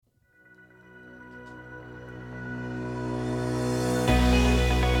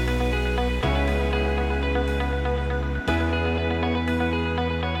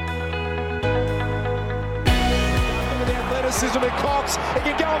This will be Cox. He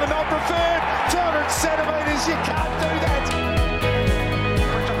can go on the non-preferred. 200 centimetres. You can't do that.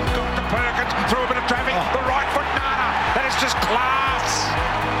 Got to Perkins. Through a bit of traffic. The right foot Nana. That is just class.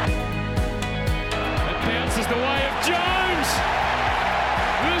 It bounces the way of Jones.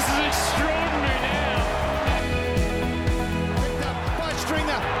 This is extraordinary now. Picked up by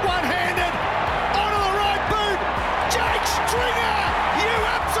Stringer. One-handed. Onto the right boot. Jake Stringer. You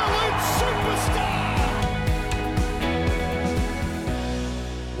absolute superstar.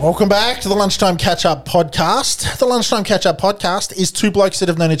 Welcome back to the Lunchtime Catch-Up Podcast. The Lunchtime Catch-Up Podcast is two blokes that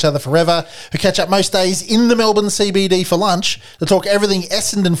have known each other forever who catch up most days in the Melbourne CBD for lunch to talk everything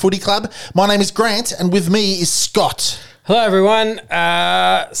Essendon Footy Club. My name is Grant and with me is Scott. Hello, everyone.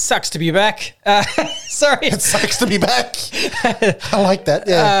 Sucks to be back. Sorry. It sucks to be back. I like that,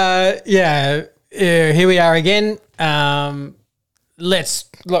 yeah. Here we are again. Let's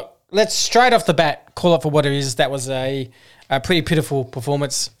straight off the bat call it for what it is. That was a pretty pitiful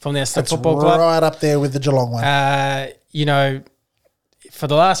performance from the Essendon Football Club. Right up there with the Geelong one. For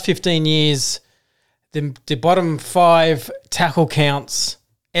the last 15 years, the bottom five tackle counts,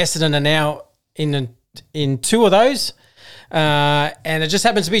 Essendon are now in two of those. And it just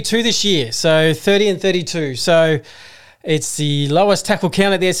happens to be two this year, so 30 and 32. So it's the lowest tackle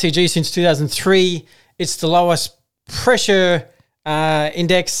count at the SCG since 2003. It's the lowest pressure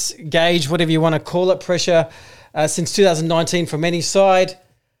index gauge, whatever you want to call it, pressure, since 2019 from any side.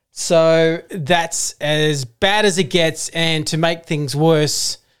 So that's as bad as it gets. And to make things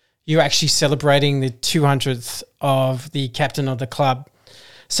worse, you're actually celebrating the 200th of the captain of the club.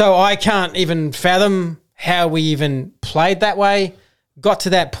 So I can't even fathom how we even played that way, got to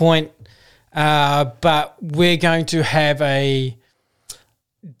that point, but we're going to have a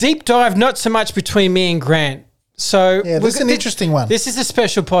deep dive, not so much between me and Grant. So Yeah, this is an interesting one. This is a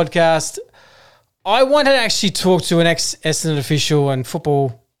special podcast. I want to actually talk to an ex-Essendon official and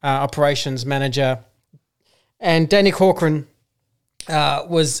football operations manager, and Danny Corcoran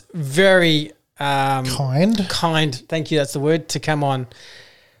was very Kind. thank you, that's the word, to come on.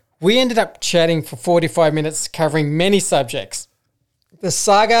 We ended up chatting for 45 minutes, covering many subjects. The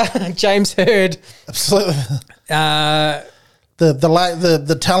saga, James Hird. Absolutely.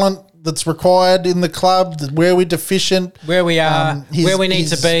 The talent that's required in the club, where we're deficient, Where we are, where we need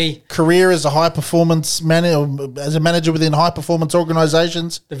to be. Career as a high performance manager, as a manager within high performance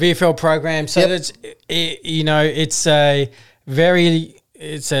organisations. The VFL program. So it's a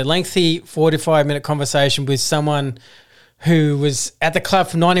lengthy 45-minute conversation with someone who was at the club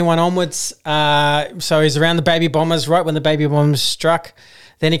from 91 onwards. So he's around the Baby Bombers, right when the Baby Bombers struck.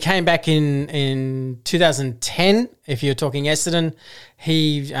 Then he came back in 2010, if you're talking Essendon.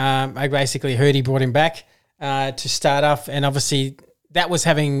 I basically heard he brought him back to start off, and obviously that was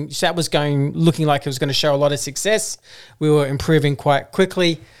looking like it was going to show a lot of success. We were improving quite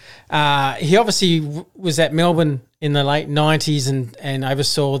quickly. He obviously was at Melbourne in the late 90s and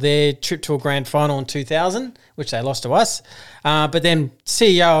oversaw their trip to a grand final in 2000, which they lost to us. But then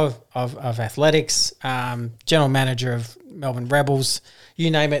CEO of athletics, general manager of Melbourne Rebels, you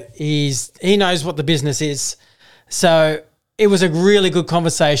name it, he knows what the business is. So it was a really good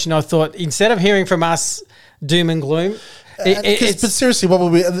conversation. I thought instead of hearing from us doom and gloom, but seriously, what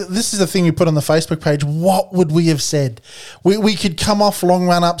would we? This is the thing we put on the Facebook page. What would we have said? We could come off long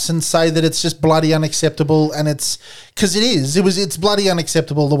run ups and say that it's just bloody unacceptable, and it's because it is. It's bloody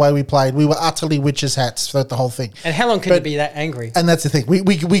unacceptable the way we played. We were utterly witches' hats throughout the whole thing. And how long can you be that angry? And that's the thing.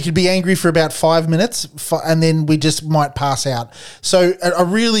 We could be angry for about 5 minutes, and then we just might pass out. So a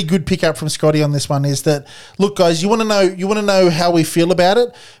really good pickup from Scotty on this one is that, look, guys, you want to know how we feel about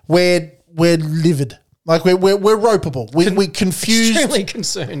it. We're livid. Like we're ropeable. We're confused, extremely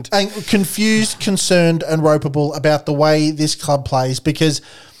concerned, concerned, and ropeable about the way this club plays, because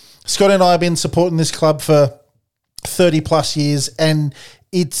Scott and I have been supporting this club for 30 plus years, and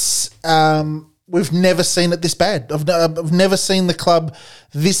it's we've never seen it this bad. I've never seen the club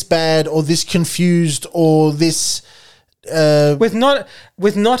this bad or this confused or this with not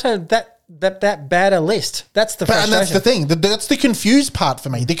that bad a list. That's the frustration. And that's the thing. That's the confused part for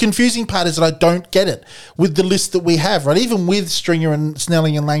me. The confusing part is that I don't get it with the list that we have, right? Even with Stringer and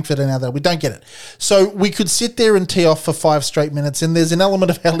Snelling and Langford and other, we don't get it. So we could sit there and tee off for 5 straight minutes, and there's an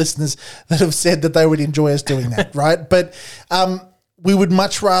element of our listeners that have said that they would enjoy us doing that, right? But we would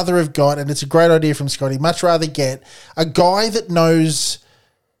much rather have got, and it's a great idea from Scotty, much rather get a guy that knows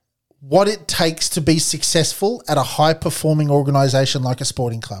what it takes to be successful at a high-performing organisation like a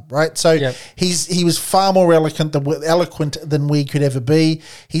sporting club, right? So he was far more eloquent than we could ever be.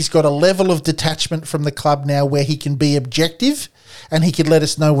 He's got a level of detachment from the club now where he can be objective and he could let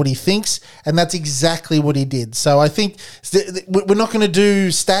us know what he thinks, and that's exactly what he did. So I think we're not going to do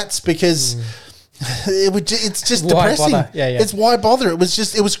stats because it's just Why depressing. bother? Yeah. It's why bother. It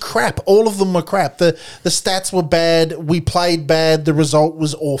was crap. All of them were crap. The stats were bad. We played bad. The result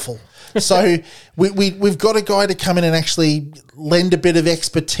was awful. So we've got a guy to come in and actually lend a bit of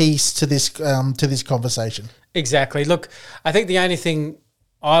expertise to this conversation. Exactly. Look, I think the only thing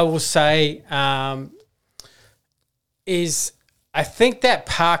I will say is I think that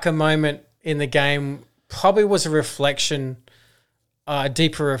Parker moment in the game probably was a reflection, a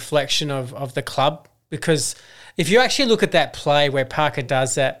deeper reflection of the club, because if you actually look at that play where Parker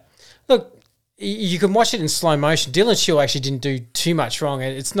does that, look, you can watch it in slow motion. Dylan Shield actually didn't do too much wrong.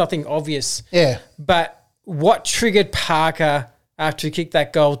 It's nothing obvious. Yeah. But what triggered Parker after he kicked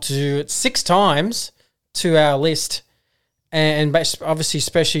that goal to do it 6 times to our list, and obviously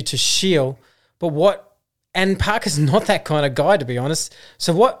especially to Shield, and Parker's not that kind of guy, to be honest.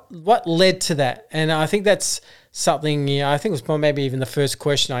 So what led to that? And I think that's something, I think it was maybe even the first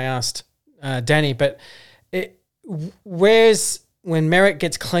question I asked Danny, but where's when Merritt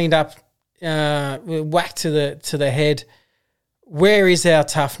gets cleaned up, whacked to the head, where is our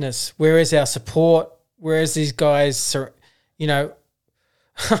toughness? Where is our support? Where is these guys, do you know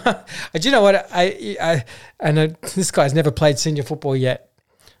what? I know this guy's never played senior football yet,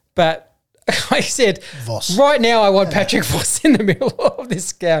 but I said, Voss. Right now I want Patrick Voss in the middle of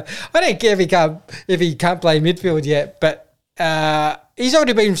this game. I don't care if he can't play midfield yet, but he's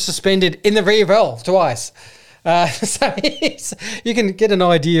already been suspended in the VFL twice. So you can get an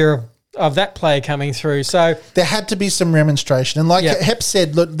idea of that player coming through. So there had to be some remonstration. And like Hep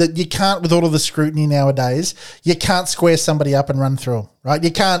said, look, that you can't, with all of the scrutiny nowadays, you can't square somebody up and run through them, right?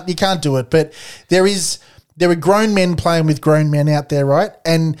 You can't do it. But there are grown men playing with grown men out there, right?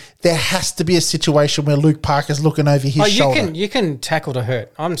 And there has to be a situation where Luke Parker's looking over his shoulder. You can tackle to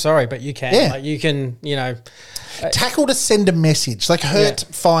hurt. I'm sorry, but you can. Yeah. Like you can, tackle to send a message. Like hurt,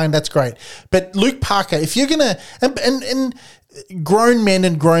 fine, that's great. But Luke Parker, if you're going to... And grown men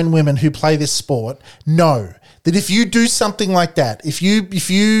and grown women who play this sport know that if you do something like that, if you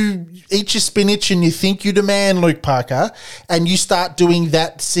eat your spinach and you think you're the man, Luke Parker, and you start doing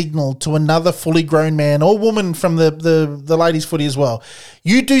that signal to another fully grown man or woman from the ladies' footy as well,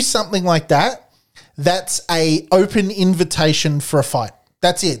 you do something like that, that's a open invitation for a fight.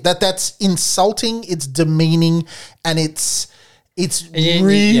 That's it. That's insulting, it's demeaning, and it's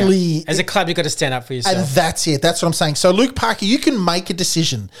really... As a club, you've got to stand up for yourself. And that's it. That's what I'm saying. So, Luke Parker, you can make a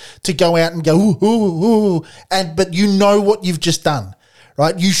decision to go out and go, ooh, ooh, ooh, but you know what you've just done,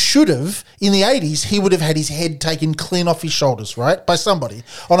 right? You should have, in the 80s, he would have had his head taken clean off his shoulders, right, by somebody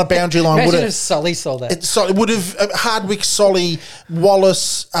on a boundary line. Imagine if Solly saw that. It would have, Hardwick, Solly,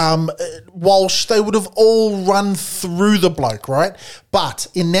 Wallace, Walsh, they would have all run through the bloke, right? But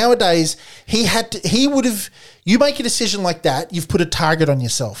in nowadays, you make a decision like that, you've put a target on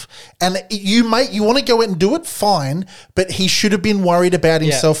yourself. And you want to go out and do it, fine, but he should have been worried about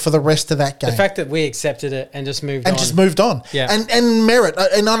himself for the rest of that game. The fact that we accepted it and just moved on. Yeah. And Merritt,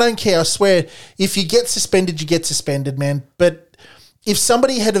 and I don't care, I swear, if you get suspended, you get suspended, man. But if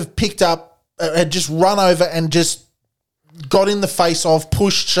somebody had have picked up, had just run over and just got in the face of,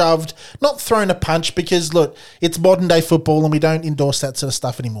 pushed, shoved, not thrown a punch, because look, it's modern day football and we don't endorse that sort of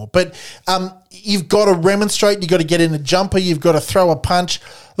stuff anymore. But you've got to remonstrate, you've got to get in a jumper, you've got to throw a punch.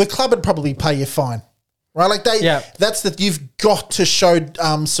 The club would probably pay you fine. Right, like that's that you've got to show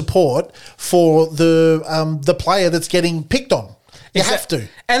support for the player that's getting picked on. You have to.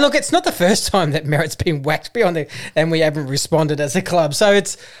 And look, it's not the first time that Merritt's been whacked and we haven't responded as a club. So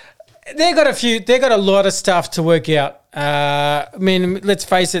they've got a lot of stuff to work out. I mean, let's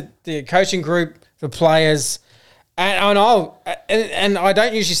face it, the coaching group, the players, and I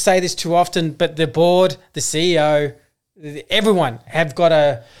don't usually say this too often, but the board, the CEO, everyone have got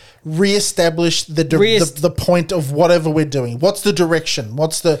to reestablish the point of whatever we're doing. What's the direction?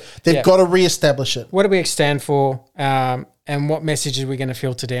 They've got to reestablish it. What do we stand for? And what message are we going to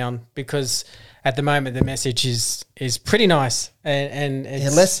filter down? Because at the moment, the message is pretty nice, and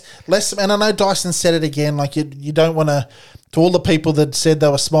it's less. And I know Dyson said it again. Like you don't want to all the people that said they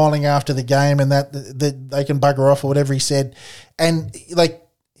were smiling after the game and that they can bugger off or whatever he said. And like,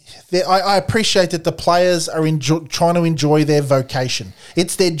 I appreciate that the players are trying to enjoy their vocation.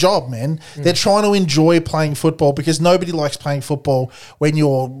 It's their job, man. They're trying to enjoy playing football because nobody likes playing football when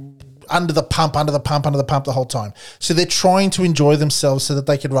you're under the pump the whole time. So they're trying to enjoy themselves so that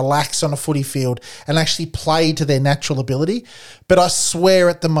they can relax on a footy field and actually play to their natural ability. But I swear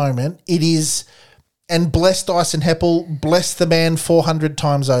at the moment it is, and bless Dyson Heppel, bless the man 400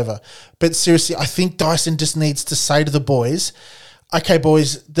 times over. But seriously, I think Dyson just needs to say to the boys, okay,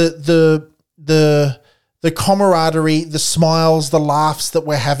 boys, the camaraderie, the smiles, the laughs that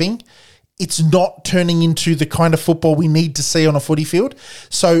we're having, it's not turning into the kind of football we need to see on a footy field.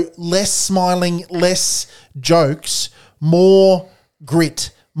 So less smiling, less jokes, more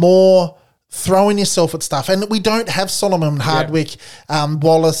grit, more throwing yourself at stuff. And we don't have Solomon Hardwick,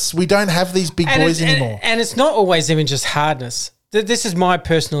 Wallace. We don't have these big boys anymore. And it's not always even just hardness. This is my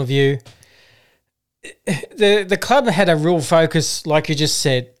personal view. The club had a real focus, like you just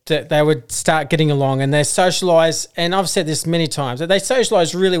said, that they would start getting along, and they socialise, and I've said this many times, that they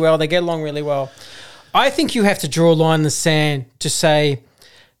socialise really well, they get along really well. I think you have to draw a line in the sand to say,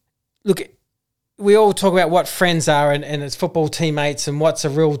 look, we all talk about what friends are and it's football teammates and what's a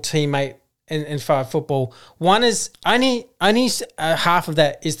real teammate in football. One is only half of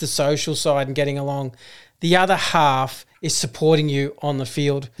that is the social side and getting along. The other half is supporting you on the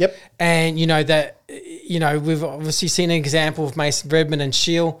field. Yep. And, we've obviously seen an example of Mason Redmond and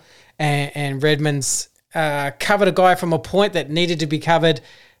Shield, and Redmond's covered a guy from a point that needed to be covered.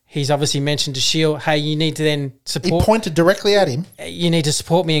 He's obviously mentioned to Shield, hey, you need to then support. He pointed directly at him. You need to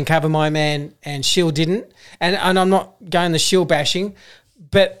support me and cover my man, and Shield didn't. And I'm not going the Shield bashing,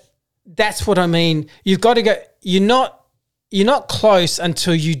 but that's what I mean. You've got to go. You're not close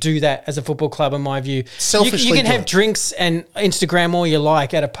until you do that as a football club, in my view. Selfishly, you can have drinks and Instagram all you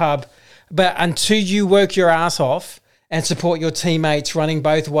like at a pub, but until you work your ass off and support your teammates running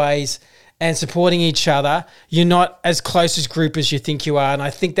both ways and supporting each other, you're not as close as group as you think you are. And I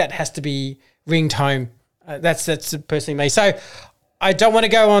think that has to be ringed home. That's personally me. So I don't want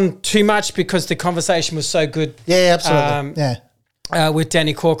to go on too much because the conversation was so good. Yeah, absolutely. With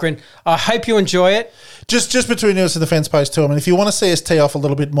Danny Corcoran. I hope you enjoy it. Just between us and the fence post too. I mean, if you want to see us tee off a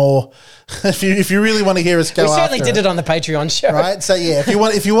little bit more, if you really want to hear us go, we certainly did it on the Patreon show, right? So yeah,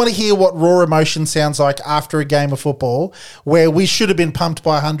 if you want to hear what raw emotion sounds like after a game of football, where we should have been pumped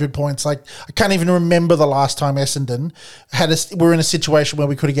by 100 points. Like I can't even remember the last time Essendon we're in a situation where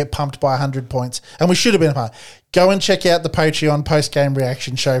we could have get pumped by 100 points, and we should have been pumped. Go and check out the Patreon post-game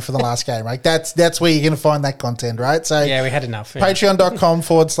reaction show for the last game, right? That's where you're going to find that content, right? So yeah, we had enough. Yeah.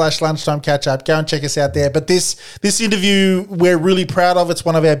 Patreon.com/lunchtime catch up. Go and check us out there. But this interview, we're really proud of. It's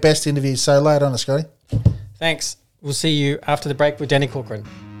one of our best interviews. So lay it on us, Scotty. Thanks. We'll see you after the break with Danny Corcoran.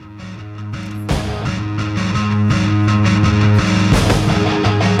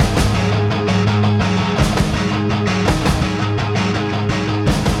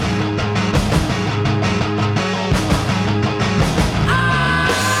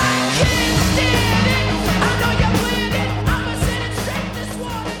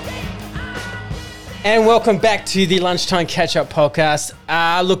 And welcome back to the Lunchtime Catch-Up podcast.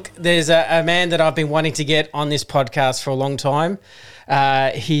 Look, there's a man that I've been wanting to get on this podcast for a long time.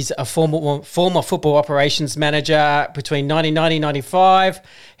 He's a former football operations manager between 1990 and 95.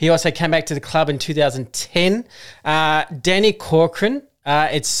 He also came back to the club in 2010. Danny Corcoran,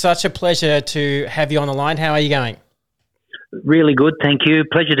 it's such a pleasure to have you on the line. How are you going? Really good, thank you.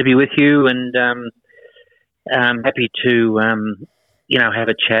 Pleasure to be with you, and I'm happy to have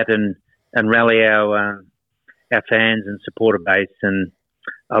a chat and rally our fans and supporter base. And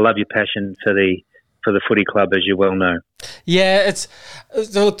I love your passion for the footy club, as you well know. Yeah,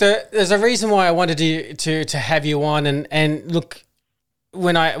 there's a reason why I wanted to have you on, and look,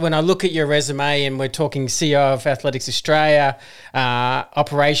 when I look at your resume, and we're talking CEO of Athletics Australia,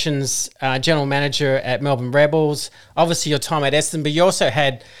 operations general manager at Melbourne Rebels, obviously your time at Essendon, but you also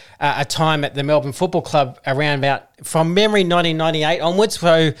had a time at the Melbourne Football Club around about, from memory, 1998 onwards.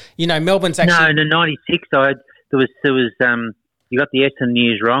 So Melbourne's actually 96. There was you got the Essendon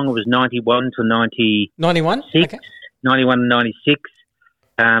years wrong. It was 91 to 91. Okay. 91 and 96.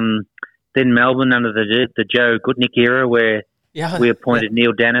 Then Melbourne under the Joe Goodnick era, where we appointed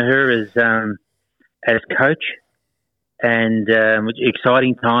Neil Danaher as coach, and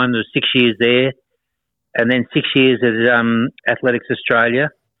exciting time. There was 6 years there, and then 6 years at Athletics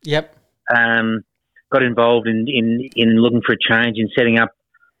Australia. Yep. Got involved in looking for a change in setting up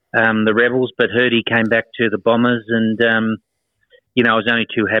the Rebels, but heard he came back to the Bombers, and I was only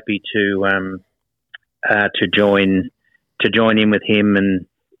too happy to join in with him, and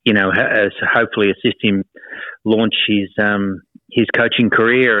hopefully assist him launch his coaching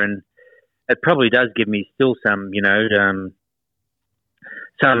career. And it probably does give me still some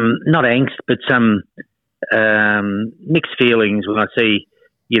not angst, but some mixed feelings when I see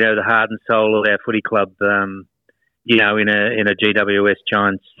the heart and soul of our footy club in a GWS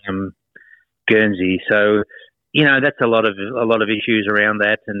Giants Guernsey. So that's a lot of issues around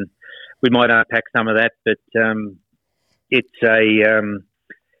that, and we might unpack some of that, but it's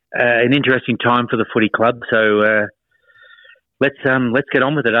an interesting time for the footy club. So let's get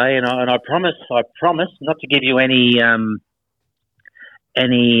on with it, eh? And I promise not to give you any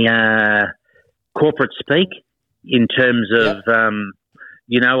corporate speak in terms of I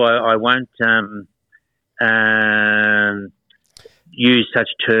won't use such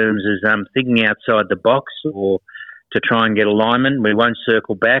terms as thinking outside the box or to try and get alignment. We won't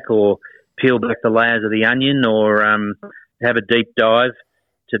circle back or peel back the layers of the onion or have a deep dive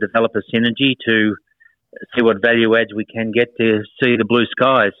to develop a synergy to see what value adds we can get to see the blue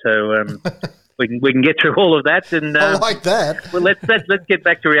skies. So we can get through all of that. And I like that. Well, let's get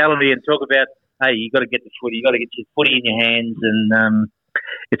back to reality and talk about, hey, you got to get the footy, you got to get your footy in your hands, and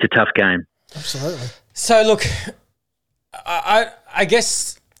it's a tough game. Absolutely. So look, I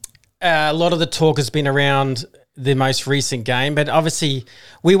guess a lot of the talk has been around the most recent game, but obviously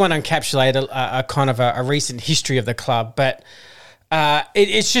we want to encapsulate a kind of a recent history of the club. But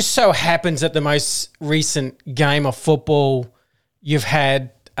it just so happens that the most recent game of football you've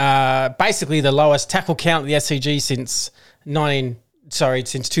had basically the lowest tackle count of the SCG since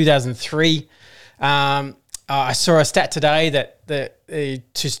 2003. I saw a stat today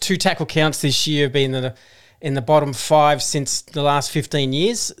that just 2 tackle counts this year have been in the bottom 5 since the last 15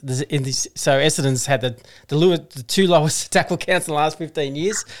 years. So Essendon's had the 2 lowest tackle counts in the last 15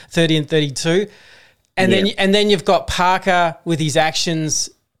 years, 30 and 32. And then you've got Parker with his actions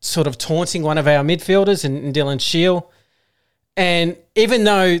sort of taunting one of our midfielders in Dylan Shield. And even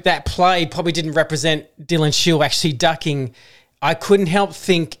though that play probably didn't represent Dylan Shield actually ducking, I couldn't help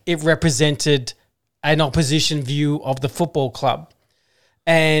think it represented an opposition view of the football club.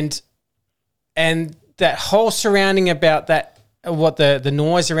 And that whole surrounding about that, what the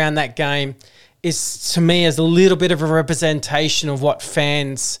noise around that game is, to me, as a little bit of a representation of what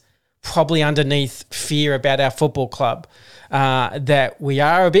fans probably underneath fear about our football club, that we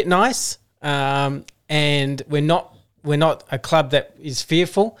are a bit nice, and we're not a club that is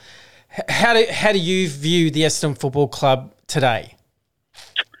fearful. How do you view the Essendon Football Club today?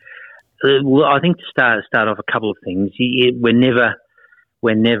 Well, I think to start off a couple of things. We're never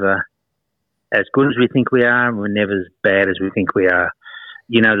as good as we think we are, and we're never as bad as we think we are.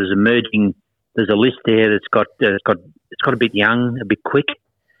 You know, there's a list there that's got a bit young, a bit quick,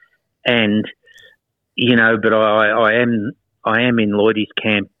 and you know. But I am in Lloydie's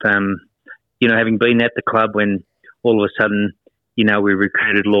camp. You know, having been at the club when all of a sudden, you know, we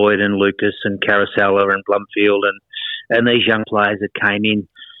recruited Lloyd and Lucas and Carousella and Blumfield and these young players that came in,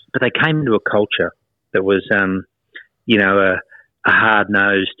 but they came into a culture that was, you know, a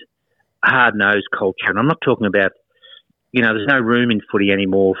hard-nosed culture. And I'm not talking about, you know, there's no room in footy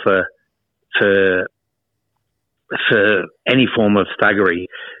anymore for any form of thuggery.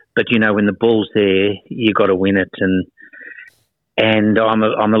 But, you know, when the ball's there, you got to win it. And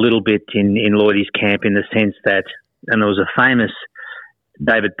I'm a little bit in Lloydie's camp in the sense that, and there was a famous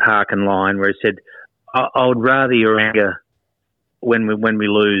David Parkin line where he said, I would rather your anger when we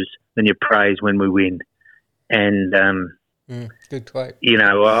lose than your praise when we win. And, good quote. You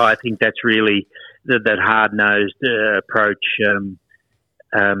know, I think that's really that hard-nosed approach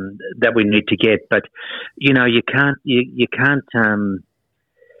that we need to get. But, you know, you can't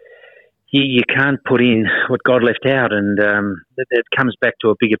put in what God left out, and it comes back to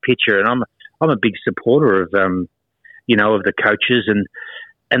a bigger picture. And I'm a big supporter of you know, of the coaches and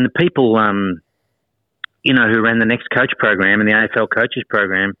the people you know, who ran the Next Coach program and the AFL coaches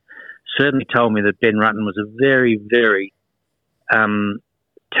program certainly told me that Ben Rutten was a very, very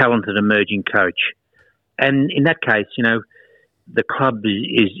talented emerging coach. And in that case, you know, the club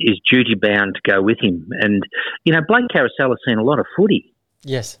is duty bound to go with him. And, you know, Blake Carousel has seen a lot of footy.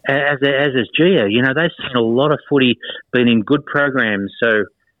 Yes. As is Gia. You know, they've seen a lot of footy, been in good programs. So,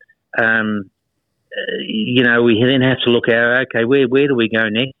 you know, we then have to look at, okay, where do we go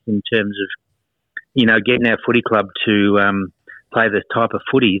next in terms of, you know, getting our footy club to play the type of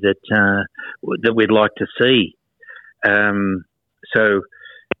footy that we'd like to see. So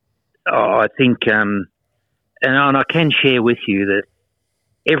I think, and I can share with you that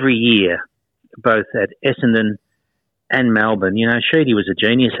every year, both at Essendon and Melbourne, you know, Sheedy was a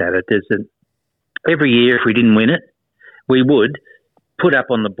genius at it. Every year, if we didn't win it, we would put up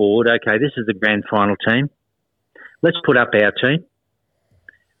on the board, okay, this is the grand final team. Let's put up our team.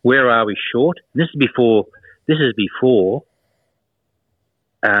 Where are we short? This is before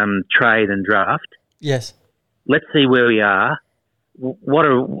trade and draft. Yes. Let's see where we are.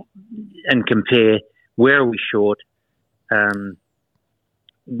 And compare where are we short?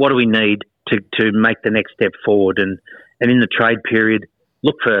 What do we need to make the next step forward? And in the trade period,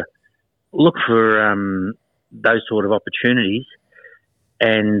 look for those sort of opportunities,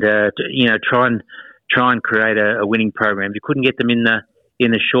 and you know, try try and create a winning program. You couldn't get them in the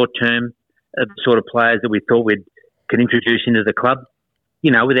short term, the sort of players that we thought we could introduce into the club,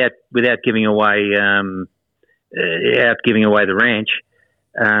 without giving away the ranch,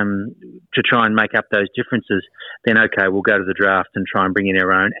 to try and make up those differences. Then okay, we'll go to the draft and try and bring in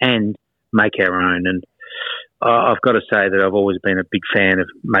our own and make our own. And I've got to say that I've always been a big fan of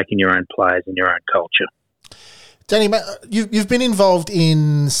making your own players and your own culture. Danny, you've been involved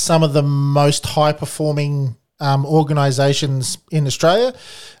in some of the most high-performing organisations in Australia,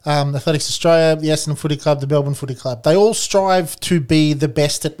 Athletics Australia, the Essendon Footy Club, the Melbourne Footy Club. They all strive to be the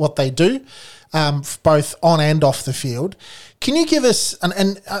best at what they do, both on and off the field. Can you give us,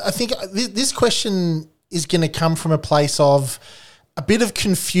 and I think this question is going to come from a place of a bit of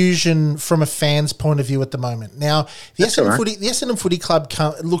confusion from a fan's point of view at the moment. Now, the Essendon Footy Club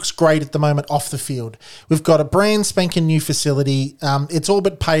looks great at the moment off the field. We've got a brand spanking new facility. It's all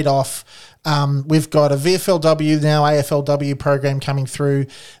but paid off. We've got a VFLW, now AFLW program coming through.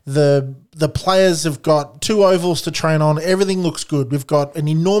 The players have got 2 ovals to train on. Everything looks good. We've got an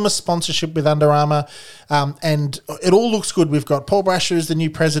enormous sponsorship with Under Armour, and it all looks good. We've got Paul Brasher as the new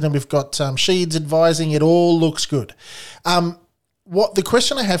president. We've got Sheeds advising. It all looks good. What the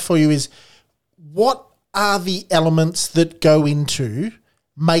question I have for you is, what are the elements that go into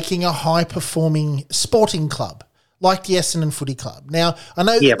making a high-performing sporting club like the Essendon Footy Club? Now, I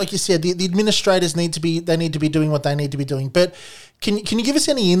know, like you said, the administrators need to be doing what they need to be doing, but can you give us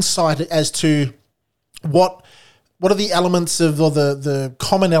any insight as to what are the elements of, or the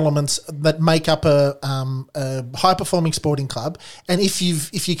common elements that make up a high-performing sporting club? And if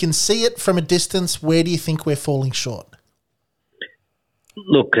you can see it from a distance, where do you think we're falling short?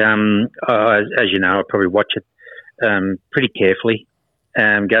 Look, as you know, I probably watch it pretty carefully.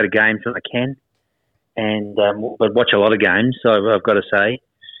 Go to games when I can, and but watch a lot of games. So I've got to say,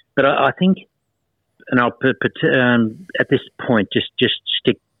 but I think, and I'll put at this point just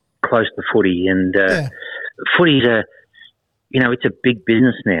stick close to footy. And footy's it's a big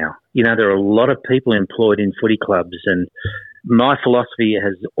business now. There are a lot of people employed in footy clubs, and my philosophy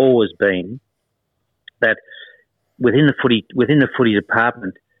has always been that within the footy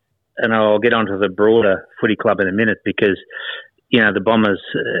department, and I'll get onto the broader footy club in a minute, because the Bombers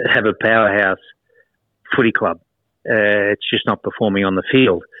have a powerhouse footy club. It's just not performing on the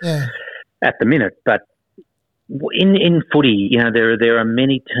field at the minute. But in footy, there are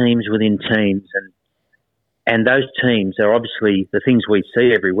many teams within teams, and those teams are obviously the things we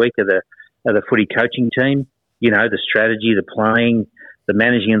see every week are the footy coaching team. The strategy, the playing, the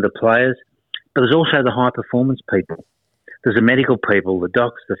managing of the players. But there's also the high-performance people. There's the medical people, the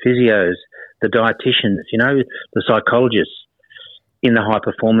docs, the physios, the dietitians, the psychologists in the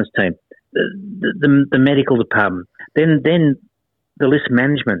high-performance team, the medical department. Then the list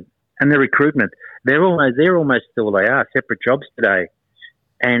management and the recruitment. They're almost still they are separate jobs today,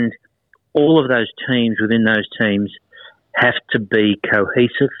 and all of those teams within those teams have to be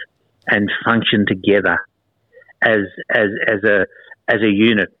cohesive and function together as a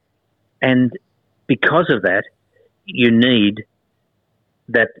unit. And because of that, you need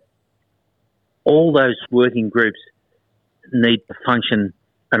that all those working groups need to function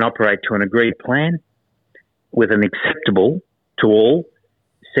and operate to an agreed plan with an acceptable to all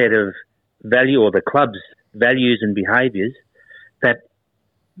set of value, or the club's values and behaviours that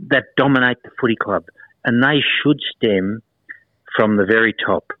dominate the footy club. And they should stem from the very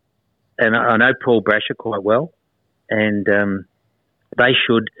top. And I know Paul Brasher quite well, and they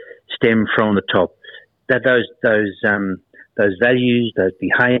should stem from the top. That those values, those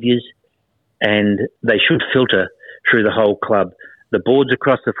behaviours, and they should filter through the whole club. The boards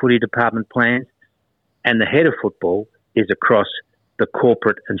across the footy department plans, and the head of football is across the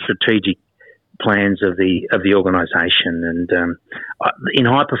corporate and strategic plans of the organisation. And in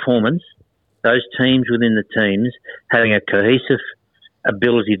high performance, those teams within the teams having a cohesive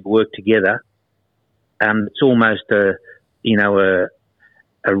ability to work together, it's almost a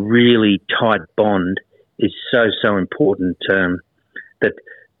really tight bond is so important, that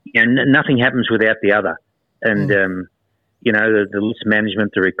nothing happens without the other. And the list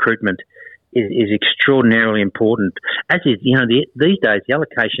management, the recruitment is extraordinarily important. As is, these days the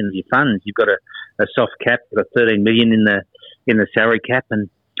allocation of your funds. You've got a soft cap, you've got 13 million in the salary cap, and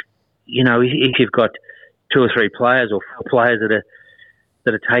if you've got 2 or 3 players or 4 players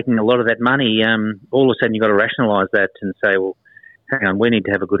that are taking a lot of that money, all of a sudden you've got to rationalise that and say, well, hang on, we need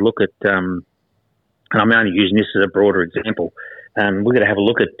to have a good look at, and I'm only using this as a broader example, we've got to have a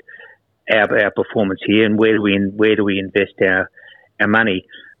look at our performance here, and where do we invest our money.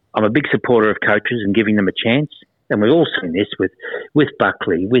 I'm a big supporter of coaches and giving them a chance, and we've all seen this with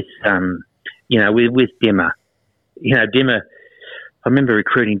Buckley, with with Dimmer. Dimmer, I remember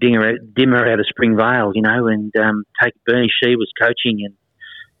recruiting Dimmer out of Springvale, and Bernie Shee was coaching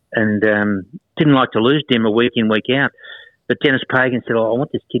and didn't like to lose Dimmer week in, week out. But Dennis Pagan said, I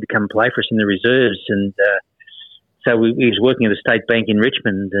want this kid to come and play for us in the reserves. And so he was working at the State Bank in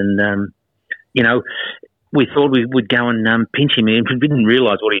Richmond. And, we thought we would go and pinch him. We didn't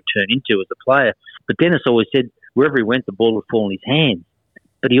realise what he'd turn into as a player. But Dennis always said wherever he went, the ball would fall in his hands.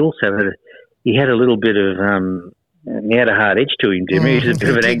 But he also had a little bit of he had a hard edge to him. He was a bit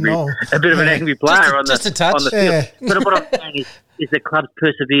of an angry player just a touch. on the field. But what I'm saying is the club's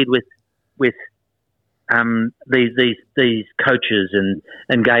persevered with these coaches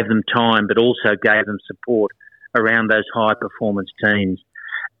and gave them time, but also gave them support around those high performance teams.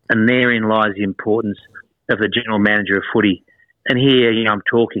 And therein lies the importance of the general manager of footy. And here, I'm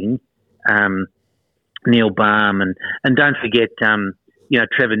talking Neil Baum, and don't forget,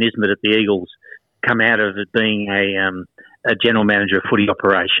 Trevor Nisbet at the Eagles come out of it being a general manager of footy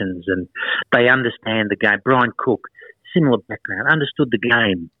operations, and they understand the game. Brian Cook, similar background, understood the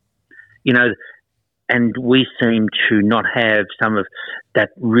game, and we seem to not have some of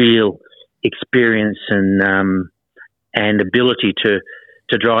that real experience and ability to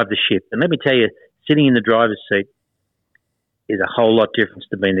drive the ship. And let me tell you, sitting in the driver's seat is a whole lot different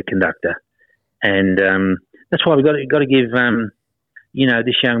to being the conductor. And that's why we've got to give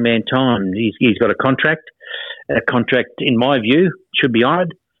this young man time. He's got a contract. A contract, in my view, should be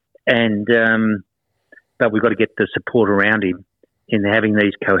honoured, but we've got to get the support around him in having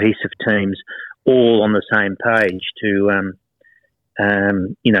these cohesive teams all on the same page to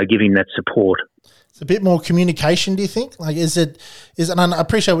give him that support. It's a bit more communication, do you think? Like, is it? And I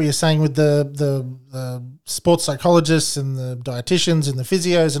appreciate what you're saying with the sports psychologists and the dietitians and the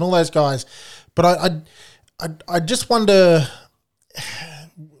physios and all those guys, but I just wonder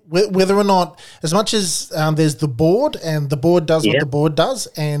whether or not, as much as there's the board and the board does what the board does,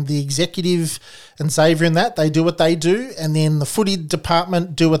 and the executive and Xavier and that, they do what they do, and then the footy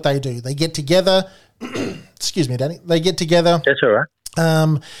department do what they do. They get together. Excuse me, Danny. They get together. That's all right.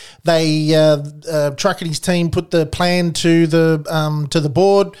 Truck and his team put the plan to the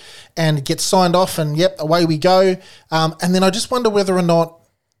board, and it gets signed off, and away we go. And then I just wonder whether or not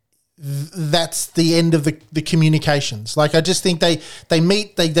that's the end of the communications. Like, I just think they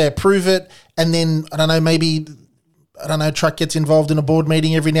meet, they approve it, and then Truck gets involved in a board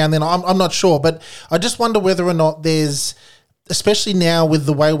meeting every now and then. I'm not sure, but I just wonder whether or not there's, especially now with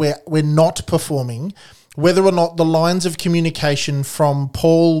the way we're not performing, whether or not the lines of communication from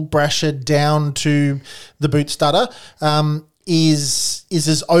Paul Brasher down to the boot starter is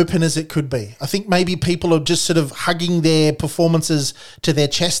as open as it could be. I think maybe people are just sort of hugging their performances to their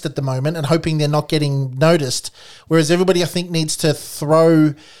chest at the moment and hoping they're not getting noticed, whereas everybody, I think, needs to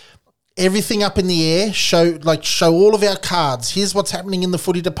throw everything up in the air, show all of our cards. Here's what's happening in the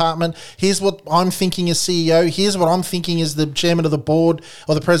footy department. Here's what I'm thinking as CEO. Here's what I'm thinking as the chairman of the board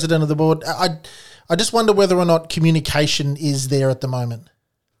or the president of the board. I just wonder whether or not communication is there at the moment.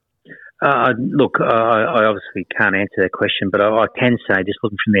 Look, I obviously can't answer that question, but I can say, just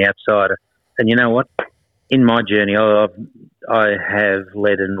looking from the outsider, and you know what? In my journey, I have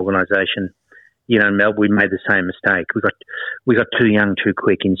led an organisation. Mel, we made the same mistake. We got too young, too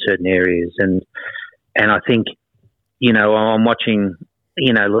quick in certain areas, and I think, I'm watching,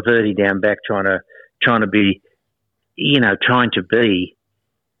 Laverty down back trying to be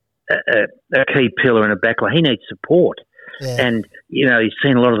a key pillar in a backline. He needs support. Yeah. And, he's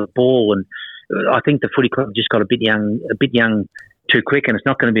seen a lot of the ball, and I think the footy club just got a bit young too quick, and it's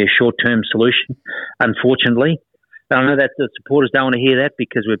not going to be a short-term solution, unfortunately. I know that the supporters don't want to hear that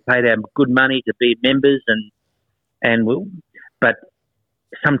because we've paid our good money to be members, but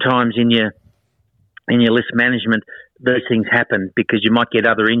sometimes in your list management, those things happen because you might get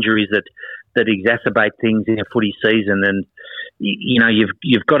other injuries that exacerbate things in a footy season, and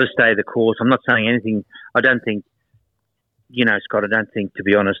you've got to stay the course. I'm not saying anything. I don't think, Scott, I don't think, to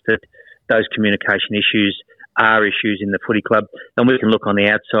be honest, that those communication issues are issues in the footy club. And we can look on the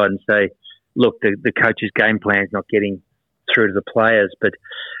outside and say, look, the coach's game plan is not getting through to the players. But,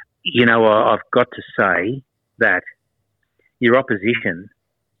 I've got to say that your opposition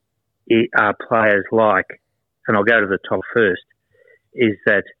are players like, and I'll go to the top first, is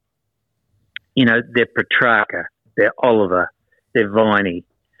that, they're Petrarca, they're Oliver, they're Viney,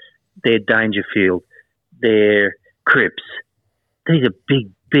 they're Dangerfield, they're Cripps. These are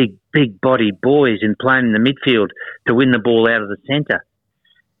big body boys in playing in the midfield to win the ball out of the centre.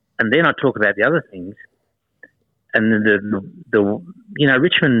 And then I talk about the other things, and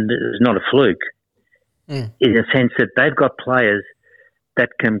Richmond is not a fluke in the sense that they've got players that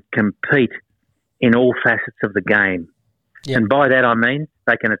can compete in all facets of the game. Yep. And by that I mean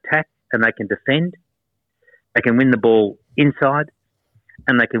they can attack and they can defend. They can win the ball inside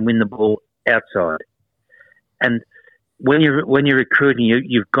and they can win the ball outside. And when you're recruiting,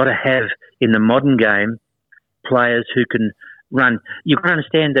 you've got to have in the modern game players who can run. You've got to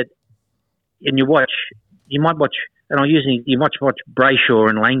understand that, and you might watch, and you might watch Brayshaw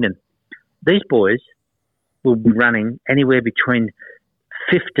and Langdon. These boys will be running anywhere between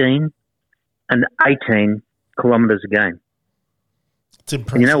 15 and 18 kilometres a game. It's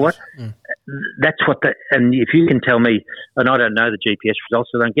impressive. And you know what? That's what and if you can tell me, and I don't know the GPS results,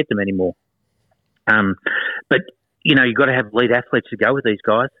 so I don't get them anymore. But you've got to have elite athletes to go with these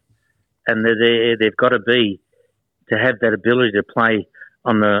guys, and they've got to have that ability to play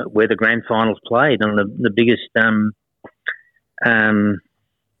on where the grand finals played on the biggest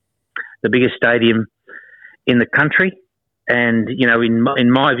stadium in the country. And in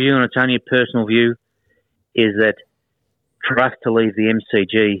my view, and it's only a personal view, is that for us to leave the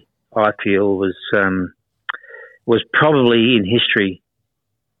MCG, I feel was probably in history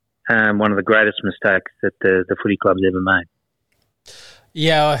one of the greatest mistakes that the footy club's ever made.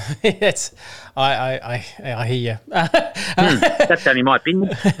 Yeah, I hear you. That's only my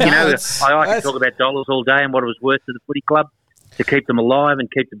opinion. I can talk about dollars all day and what it was worth to the footy club to keep them alive and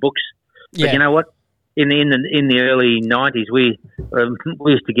keep the books. Yeah. But you know what? In the early 90s, we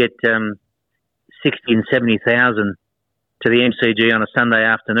used to get 60 and 70,000 to the MCG on a Sunday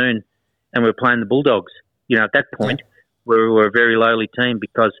afternoon, and we were playing the Bulldogs. At that point, we were a very lowly team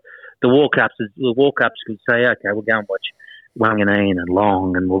because the walk-ups could say, okay, we'll go and watch Wanganeen and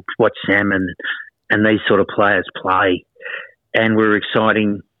Long, and we'll watch Salmon and these sort of players play. And we're an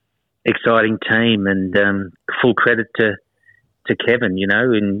exciting team, and full credit to Kevin,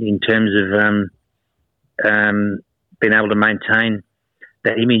 in terms of being able to maintain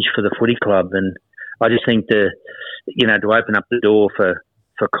that image for the footy club. And I just think to open up the door for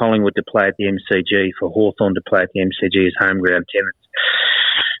Collingwood to play at the MCG, for Hawthorn to play at the MCG as home ground tenants,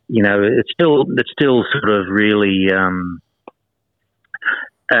 it's still sort of really.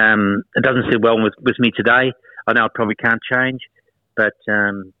 It doesn't sit well with me today. I know it probably can't change, but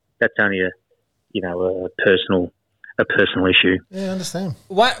that's only a personal issue. Yeah, I understand.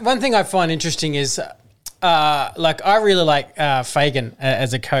 One thing I find interesting is, I really like Fagan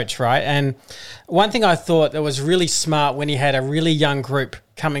as a coach, right? And one thing I thought that was really smart when he had a really young group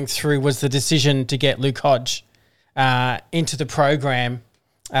coming through was the decision to get Luke Hodge into the program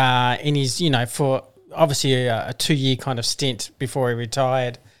in his, for obviously a 2-year kind of stint before he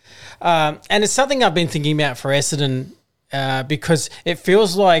retired. And it's something I've been thinking about for Essendon because it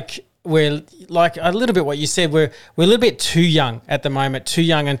feels like we're like a little bit what you said. We're a little bit too young at the moment, too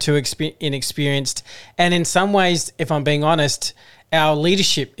young and too inexperienced. And in some ways, if I'm being honest, our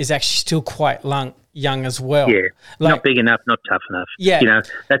leadership is actually still quite young as well. Yeah, not big enough, not tough enough. Yeah,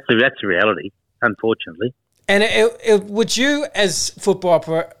 that's the reality, unfortunately. And would you, as football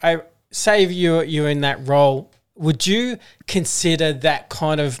operator, say if you're in that role, would you consider that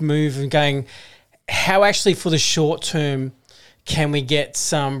kind of move and going, how actually for the short term can we get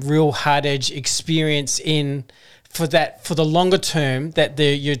some real hard edge experience in for the longer term that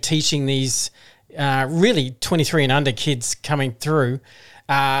you're teaching these really 23 and under kids coming through?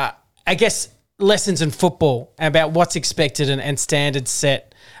 I guess lessons in football about what's expected and standards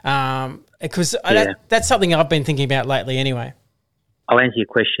set, because that's something I've been thinking about lately anyway. I'll answer your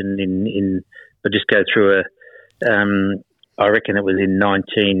question but just go through I reckon it was in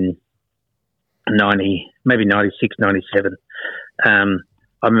 1990, maybe 96, 97. I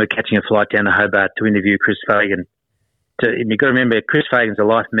remember catching a flight down to Hobart to interview Chris Fagan. You've got to remember, Chris Fagan's a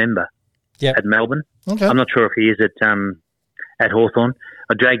life member at Melbourne. Okay. I'm not sure if he is at Hawthorn.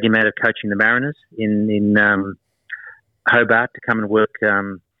 I dragged him out of coaching the Mariners in Hobart to come and work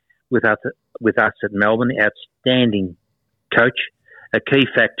with us at Melbourne. Outstanding coach, a key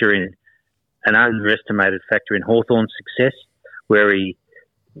factor in an underestimated factor in Hawthorn's success, where we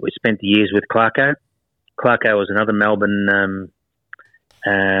spent the years with Clarko. Clarko was another Melbourne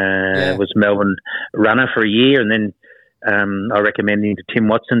Melbourne runner for a year, and then I recommended him to Tim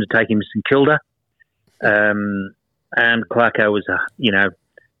Watson to take him to St Kilda. And Clarko was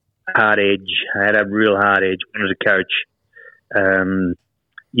hard edge, had a real hard edge when he was a coach.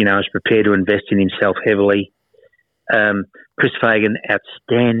 Was prepared to invest in himself heavily. Chris Fagan,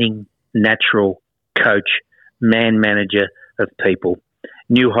 outstanding natural coach, man manager of people.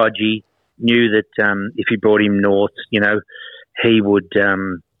 Knew Hodgie, knew that if he brought him north, he would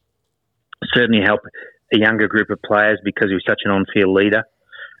certainly help a younger group of players because he was such an on-field leader.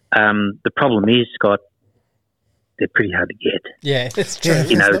 The problem is, Scott, they're pretty hard to get. Yeah, it's true.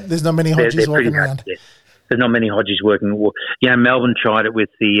 Yeah, there's not many They're Hodges pretty walking hard around. to get. There's not many Hodges working. Melbourne tried it with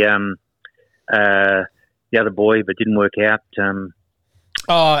the other boy, but didn't work out.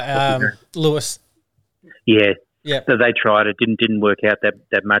 Lewis. Yeah. Yep. So they tried it, didn't work out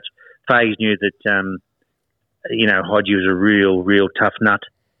that much. Fags knew that, Hodgie was a real tough nut.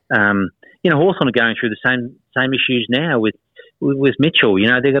 Hawthorn are going through the same issues now with Mitchell.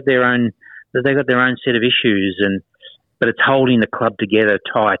 They got their own set of issues, but it's holding the club together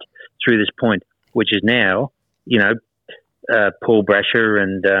tight through this point, which is now, Paul Brasher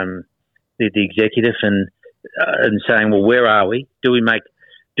and the executive and saying, well, where are we? Do we make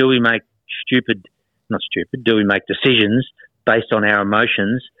decisions based on our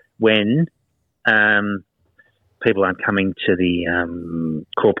emotions when people aren't coming to the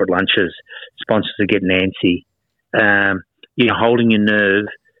corporate lunches, sponsors are getting antsy, holding your nerve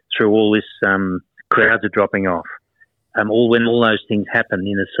through all this, crowds are dropping off. When all those things happen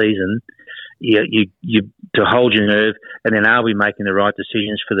in a season, you to hold your nerve, and then are we making the right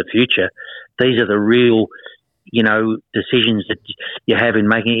decisions for the future? These are the real, decisions that you have in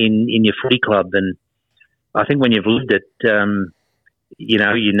making in your footy club. And I think when you've lived it, you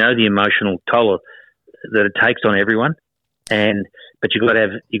know the emotional toll that it takes on everyone, but you got to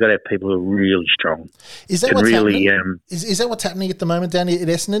have people who are really strong. Is that what's happening? Is that what's happening at the moment down at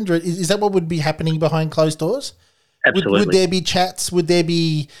Essendon? Is that what would be happening behind closed doors? Absolutely. Would there be chats? Would there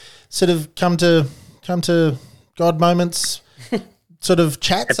be sort of come to God moments, sort of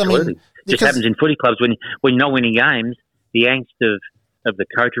chats? Absolutely. I mean, it just happens in footy clubs when you're not winning games. The angst of the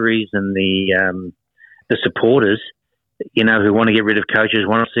coteries and the supporters, who want to get rid of coaches,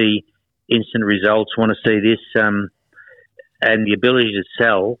 want to see instant results, want to see this, and the ability to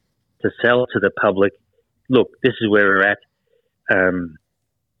sell to the public. Look, this is where we're at, and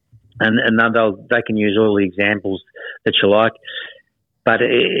they can use all the examples that you like, but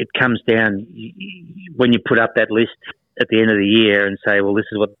it comes down when you put up that list at the end of the year and say, well, this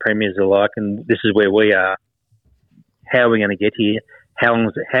is what the premiers are like, and this is where we are. How are we going to get here? How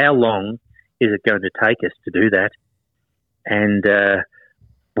long is it going to take us to do that? And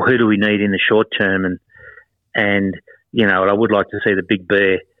who do we need in the short term? And I would like to see the big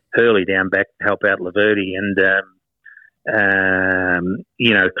bear Hurley down back to help out Laverty and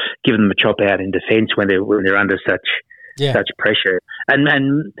give them a chop out in defence when they're under such pressure.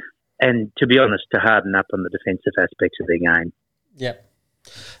 And to be honest, to harden up on the defensive aspects of their game. Yep.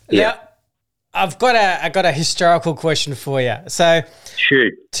 Yeah. I've got a historical question for you. So,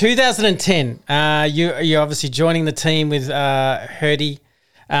 shoot. 2010, you're obviously joining the team with Hurdy.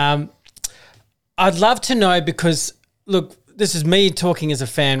 I'd love to know because, look, this is me talking as a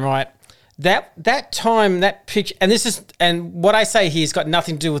fan, right? That time, that picture, and what I say here has got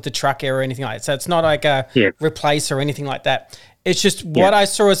nothing to do with the truck era or anything like that. So it's not like a replace or anything like that. It's just what I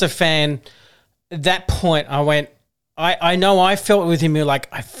saw as a fan. At that point, I went, I know I felt with him, like,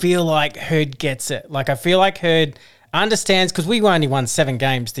 I feel like Hurd gets it. Like, I feel like Hurd understands, because we only won 7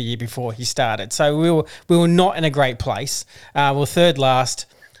 games the year before he started. So we were not in a great place. We were third last.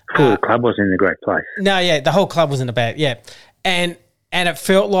 The club wasn't in a great place. No, the whole club wasn't a bad, And it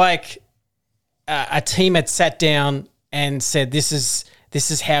felt like a team had sat down and said, this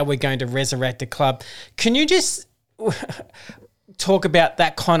is how we're going to resurrect the club. Can you just talk about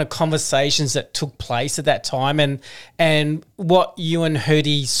that kind of conversations that took place at that time and what you and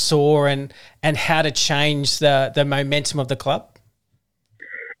Hurdy saw and how to change the momentum of the club?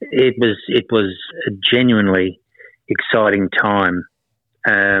 It was a genuinely exciting time.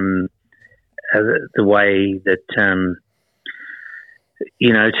 The way that to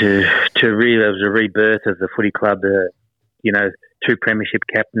really, there was a rebirth of the footy club. 2 premiership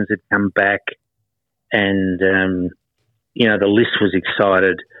captains had come back, and the list was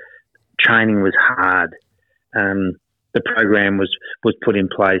excited. Training was hard. The program was put in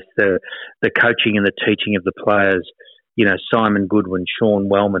place. The coaching and the teaching of the players. Simon Goodwin, Sean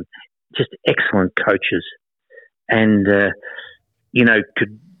Wellman, just excellent coaches, and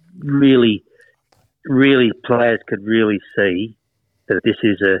could really players could really see that this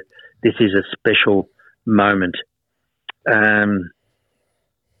is a special moment. How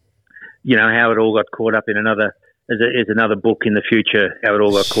it all got caught up in another is another book in the future. How it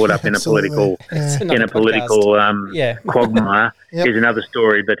all got caught up in a political quagmire is another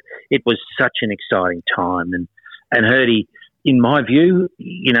story. But it was such an exciting time, and Hurdy, in my view,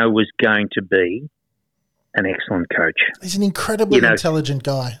 was going to be an excellent coach. He's an incredibly intelligent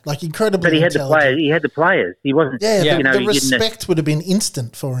guy, like incredibly. But he had intelligent. He had the players. He wasn't. The respect would have been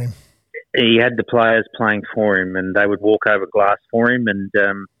instant for him. He had the players playing for him, and they would walk over glass for him and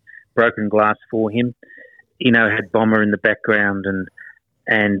broken glass for him. had Bomber in the background,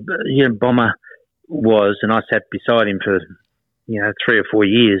 and Bomber was, and I sat beside him for 3 or 4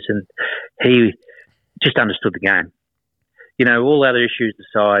 years, and he just understood the game. All other issues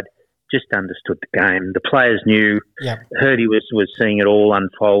aside, just understood the game. The players knew. Yeah. Hurdy was seeing it all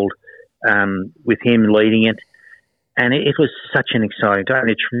unfold with him leading it, and it was such an exciting time.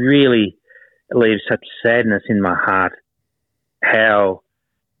 It really leaves such sadness in my heart how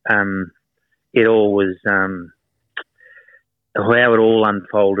it all was, how it all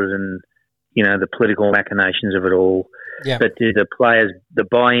unfolded, and the political machinations of it all. Yeah. But the players, the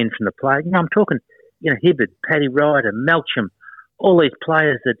buy-in from the players. I'm talking, Hibberd, Paddy Ryder, Melcham, all these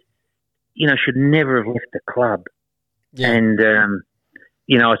players that should never have left the club. Yeah. And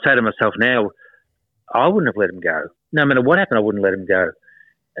I say to myself now, I wouldn't have let them go. No matter what happened, I wouldn't let them go.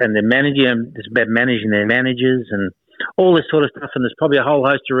 And the manager, it's about managing their managers and all this sort of stuff. And there's probably a whole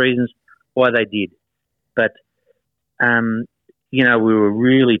host of reasons why they did. But, we were a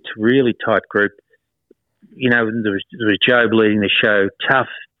really, really tight group. There was Job leading the show, tough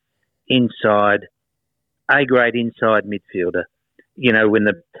inside, A-grade inside midfielder.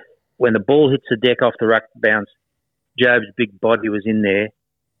 When the ball hits the deck off the ruck bounce, Job's big body was in there,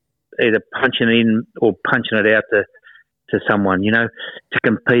 either punching it in or punching it out to someone, to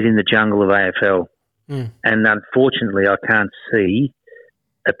compete in the jungle of AFL. Mm. And unfortunately, I can't see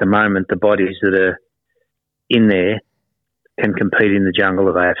at the moment the bodies that are in there can compete in the jungle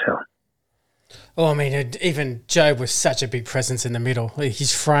of AFL. Oh, I mean, even Job was such a big presence in the middle.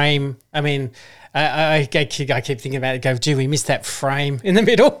 His frame, I mean, I keep thinking about it, gee, we missed that frame in the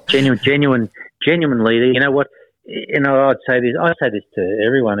middle. Genuine leader. You know what? I'd say this to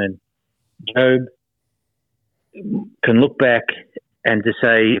everyone, and Job can look back and to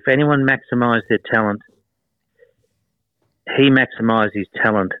say, if anyone maximised their talent, he maximised his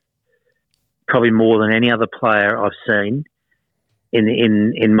talent probably more than any other player I've seen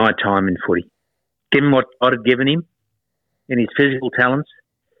in my time in footy. Given what God had given him in his physical talents,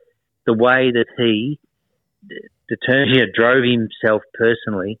 the way that he drove himself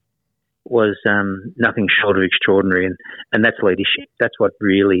personally was nothing short of extraordinary, and that's leadership. That's what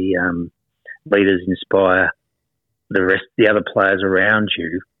really leaders inspire the other players around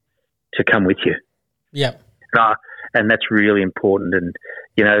you to come with you. Yeah, and that's really important. And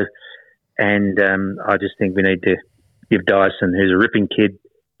I just think we need to give Dyson, who's a ripping kid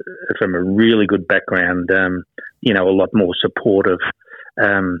from a really good background, a lot more supportive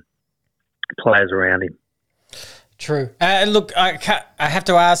players around him. True. Look, I have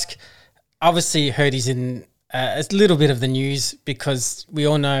to ask, obviously Hurdy's in a little bit of the news because we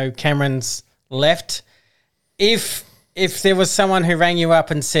all know Cameron's left. If there was someone who rang you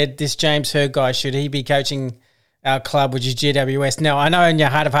up and said, this James Hurd guy, should he be coaching our club, which is GWS? Now, I know in your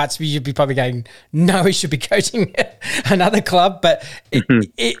heart of hearts you'd be probably going, no, he should be coaching another club, but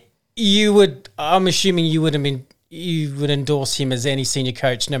you would, I'm assuming you would endorse him as any senior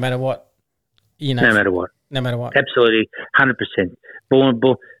coach no matter what. No matter what. Absolutely, 100%. Born,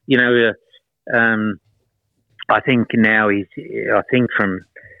 I think now he's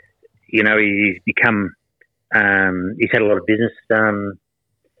become, he's had a lot of business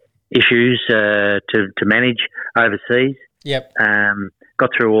issues to manage overseas. Yep. Got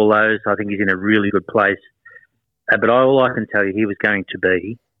through all those. I think he's in a really good place. But all I can tell you, he was going to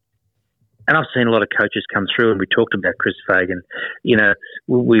be, and I've seen a lot of coaches come through, and we talked about Chris Fagan.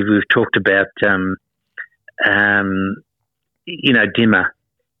 We've talked about, Dimmer.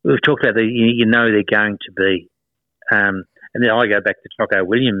 We've talked about they're going to be. And then I go back to Choco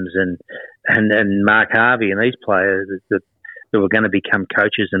Williams and Mark Harvey and these players that were going to become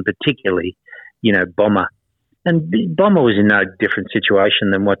coaches, and particularly, Bomber. And Bomber was in no different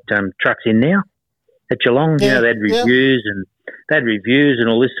situation than what Truck's in now at Geelong. They had reviews and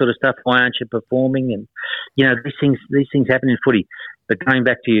all this sort of stuff. Why aren't you performing? And these things happen in footy. But going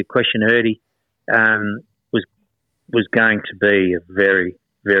back to your question, Hurdy was going to be a very,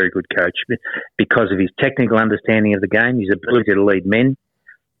 very good coach because of his technical understanding of the game, his ability to lead men,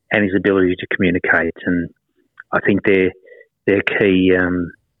 and his ability to communicate. And I think they're key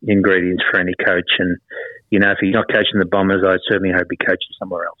ingredients for any coach. And if he's not coaching the Bombers, I certainly hope he coaches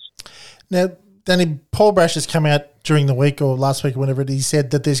somewhere else. Now, Danny, Paul Brash has come out during the week or last week or whenever he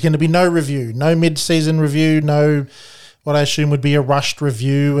said that there's going to be no review, no mid-season review, no what I assume would be a rushed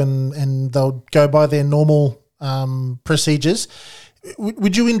review, and they'll go by their normal procedures.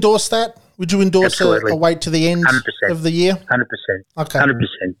 Would you endorse that? Would you endorse a wait to the end 100%. of the year? 100%. Okay. 100%.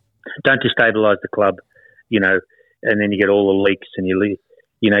 Don't destabilise the club, and then you get all the leaks, and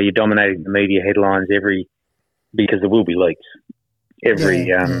you're dominating the media headlines because there will be leaks every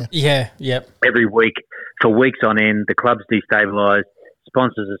week for weeks on end. The club's destabilised.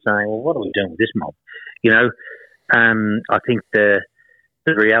 Sponsors are saying, "Well, what are we doing with this mob?" You know, I think the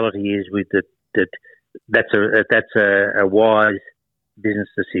reality is that's a wise business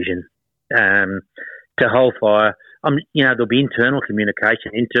decision to hold fire. There'll be internal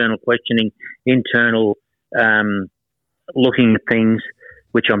communication, internal questioning, internal looking at things,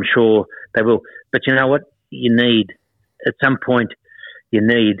 which I'm sure they will. But you know what? You need, at some point, you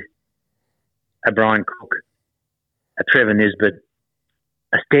need a Brian Cook, a Trevor Nisbet,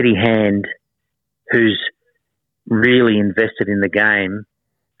 a steady hand who's really invested in the game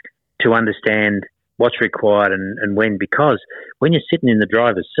to understand what's required and when. Because when you're sitting in the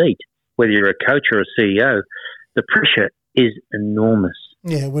driver's seat, whether you're a coach or a CEO, the pressure is enormous.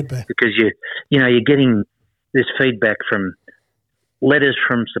 Yeah, it would be. Because you're getting this feedback from letters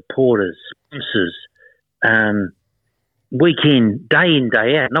from supporters, sponsors, week in,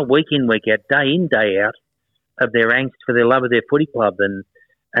 day out, not week in, week out, day in, day out, of their angst for their love of their footy club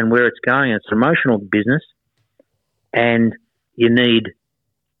and where it's going. It's an emotional business, and you need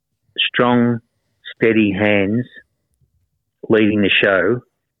strong, steady hands leading the show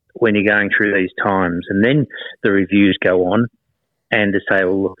when you're going through these times. And then the reviews go on and to say,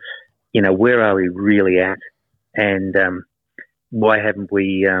 well, where are we really at? And why haven't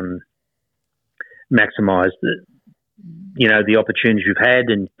we maximised the opportunities we've had?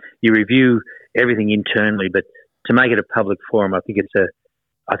 And you review everything internally, but to make it a public forum, I think it's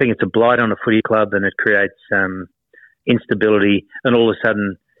a blight on a footy club, and it creates instability. And all of a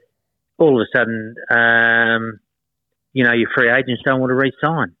sudden, your free agents don't want to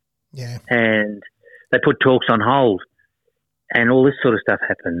re-sign. Yeah. And they put talks on hold, and all this sort of stuff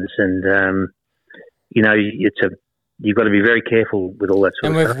happens. And you've got to be very careful with all that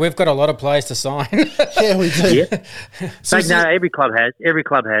sort of stuff. And we've got a lot of players to sign. Yeah, we do. Yeah. Every club has.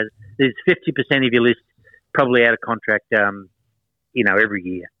 There's 50% of your list probably out of contract. Every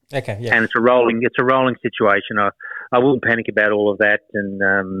year. Okay. Yeah. And it's a rolling situation. I wouldn't panic about all of that, and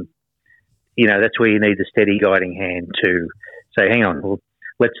that's where you need the steady guiding hand to say, hang on, well,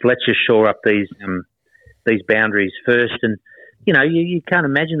 let's just shore up these boundaries first. And you can't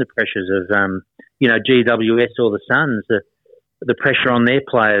imagine the pressures of GWS or the Suns, the pressure on their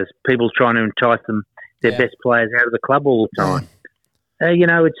players, people trying to entice their best players out of the club all the time.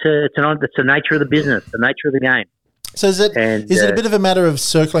 It's the nature of the business, the nature of the game. So is it a bit of a matter of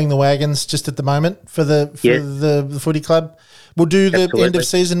circling the wagons just at the moment for the footy club? We'll do the end of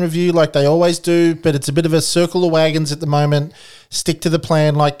season review like they always do, but it's a bit of a circle the wagons at the moment. Stick to the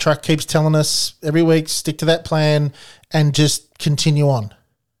plan, like Truck keeps telling us every week. Stick to that plan and just continue on.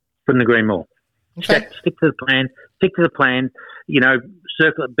 Couldn't agree more. Okay. Stick to the plan.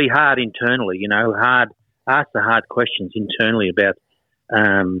 Circle. Be hard internally. Ask the hard questions internally about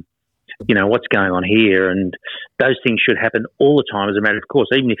what's going on here, and those things should happen all the time. As a matter of course,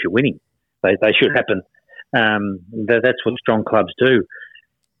 even if you're winning, they should happen. That's what strong clubs do,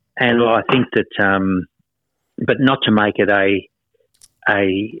 and I think that, but not to make it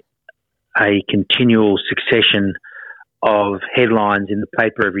a continual succession of headlines in the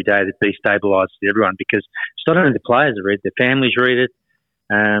paper every day that destabilises everyone, because it's not only the players that read it, their families read it.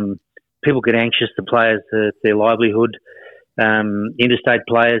 People get anxious. The players, their livelihood. Interstate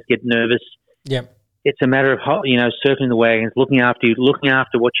players get nervous. Yep. It's a matter of circling the wagons, looking after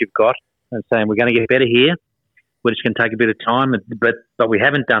what you've got, and saying we're going to get better here. We're just going to take a bit of time, but we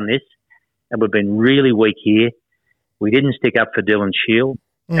haven't done this, and we've been really weak here. We didn't stick up for Dylan Shield,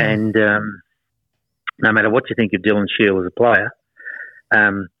 and no matter what you think of Dylan Shield as a player,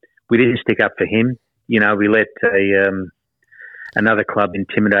 we didn't stick up for him. We let another club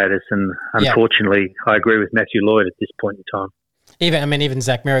intimidate us, and unfortunately, I agree with Matthew Lloyd at this point in time. Even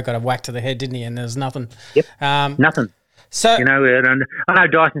Zach Merritt got a whack to the head, didn't he? And there's nothing. Yep, nothing. So I know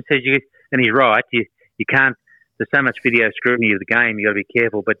Dyson says and he's right. You can't. There's so much video scrutiny of the game. You got to be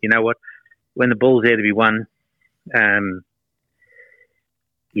careful. But you know what? When the ball's there to be won,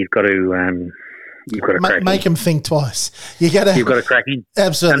 you've got to crack make in. them think twice. You've got to crack in.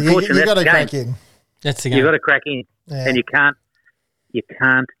 Absolutely, Unfortunately, you've got to that's the crack game. in. that's the game. You've got to crack in, and you can't.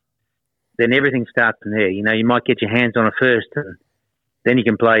 Then everything starts from there. You might get your hands on it first, and then you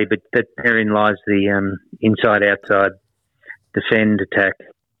can play. But therein lies the inside, outside, defend, attack,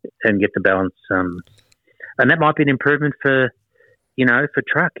 and get the balance. And that might be an improvement for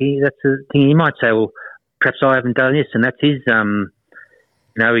Truck. That's the thing. He might say, well, perhaps I haven't done this, and that's his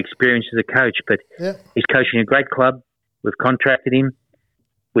experience as a coach. But he's coaching a great club. We've contracted him.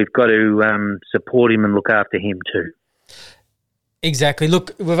 We've got to support him and look after him too. Exactly.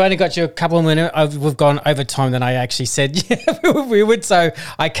 Look, we've only got you a couple of minutes. We've gone over time than I actually said we would, so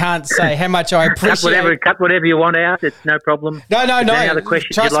I can't say how much I appreciate. Cut whatever you want out. It's no problem. No. Any other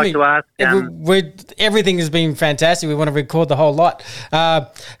questions you'd like to ask? Everything has been fantastic. We want to record the whole lot.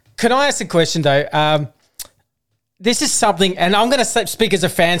 Can I ask a question, though? This is something, and I'm going to speak as a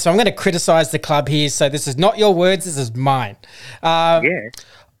fan, so I'm going to criticise the club here. So this is not your words, this is mine.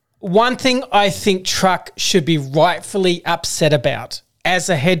 One thing I think Truck should be rightfully upset about as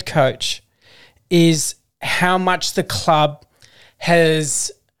a head coach is how much the club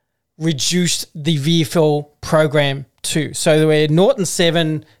has reduced the VFL program to. So we're Norton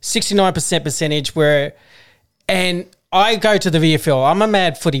 7, 69% percentage, and I go to the VFL. I'm a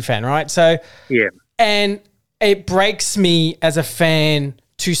mad footy fan, right? So yeah. And it breaks me as a fan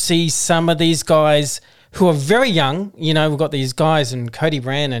to see some of these guys who are very young. You know, we've got these guys and Cody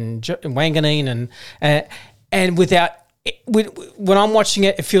Brand and Wanganeen and when I'm watching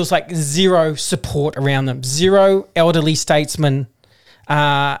it, it feels like zero support around them, zero elderly statesmen.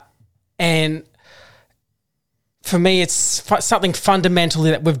 And for me, it's something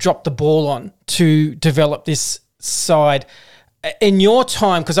fundamentally that we've dropped the ball on to develop this side. In your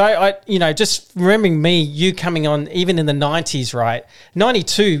time, because I just remembering you coming on even in the 90s, right?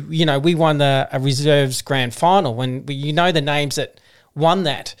 92, we won a reserves grand final when the names that won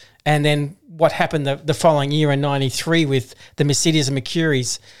that. And then what happened the following year in 93 with the Mercedes and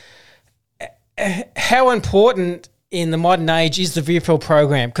Mercuries. How important in the modern age is the VFL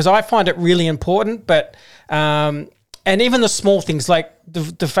program? Because I find it really important, but and even the small things like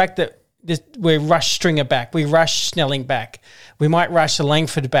the fact that we rush Stringer back, we rush Snelling back, we might rush a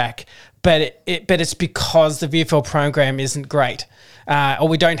Langford back, but it's because the VFL program isn't great, or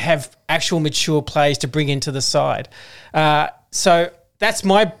we don't have actual mature players to bring into the side. So that's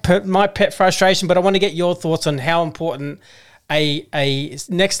my pet frustration. But I want to get your thoughts on how important a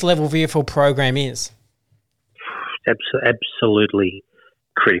next level VFL program is. Absolutely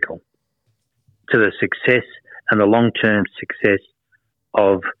critical to the success and the long-term success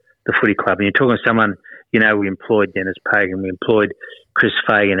of the footy club. And you're talking to someone, we employed Dennis Pagan, we employed Chris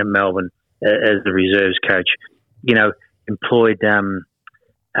Fagan at Melbourne as the reserves coach, employed, there's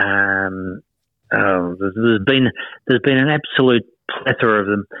been an absolute plethora of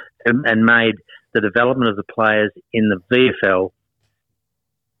them and made the development of the players in the VFL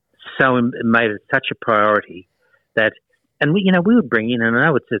made it such a priority that, and we would bring in, and I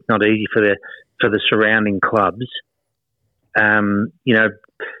know it's not easy for the surrounding clubs,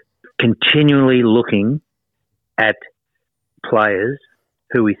 continually looking at players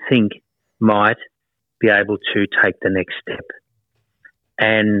who we think might be able to take the next step.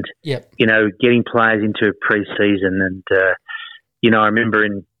 And, getting players into pre-season. And, I remember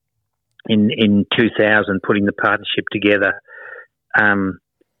in 2000 putting the partnership together,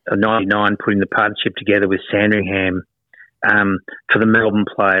 99 putting the partnership together with Sandringham for the Melbourne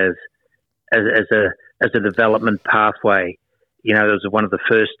players as a development pathway. It was one of the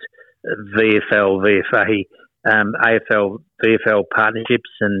first VFL, VFA, AFL, VFL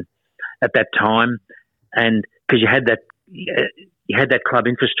partnerships, and at that time, and because you had that club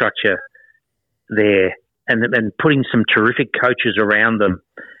infrastructure there, and putting some terrific coaches around them,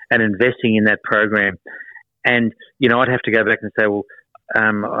 and investing in that program, and I'd have to go back and say, well,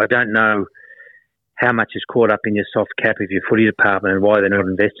 I don't know how much is caught up in your soft cap of your footy department and why they're not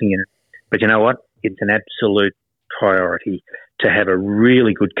investing in it, but you know what? It's an absolute priority to have a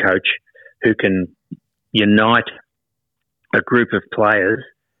really good coach who can unite a group of players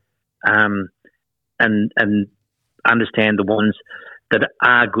and understand the ones that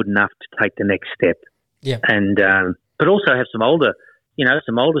are good enough to take the next step. Yeah. And but also have some older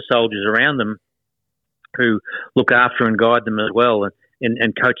soldiers around them who look after and guide them as well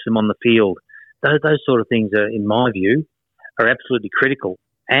and coach them on the field. Those sort of things are, in my view, are absolutely critical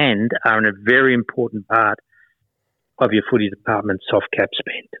and are a very important part of your footy department's soft cap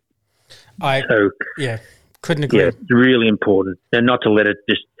spend. Couldn't agree. Yeah, it's really important, and not to let it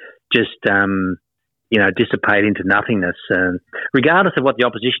just dissipate into nothingness. Regardless of what the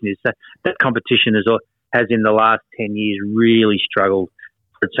opposition is, that competition has in the last 10 years really struggled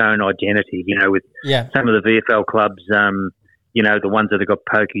for its own identity. With some of the VFL clubs, the ones that have got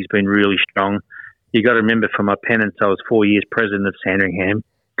pokies been really strong. You got to remember, from my penance, I was 4 years president of Sandringham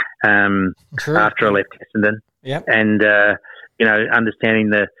after I left Essendon. Yep. And, understanding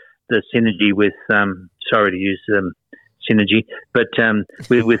the synergy with, sorry to use synergy, but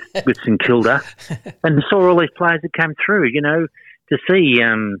with St Kilda, and saw all these players that came through, to see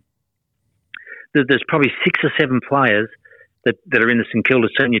there's probably 6 or 7 players that are in the St Kilda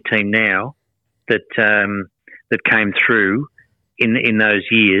senior team now that came through in those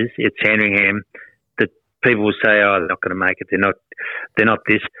years at Sandringham that people will say, "Oh, they're not going to make it. They're not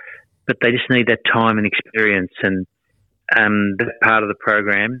this," but they just need that time and experience, and that part of the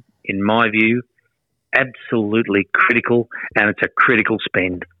program, in my view, absolutely critical, and it's a critical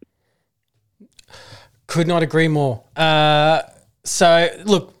spend. Could not agree more. So,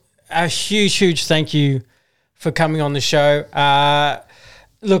 look, a huge thank you for coming on the show.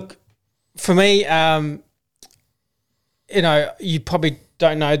 Look, for me, you probably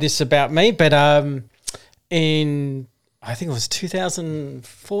don't know this about me, but in, I think it was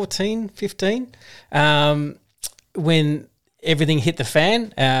 2014, 15, when everything hit the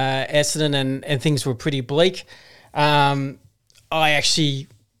fan, Essendon and things were pretty bleak, I actually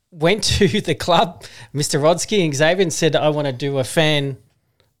went to the club, Mr. Rodsky and Xavier, and said, I want to do a fan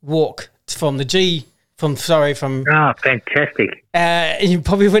walk from the G, from. Oh, fantastic. You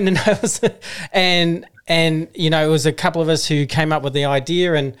probably wouldn't know. and it was a couple of us who came up with the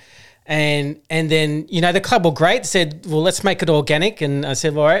idea, and then, the club were great, said, well, let's make it organic. And I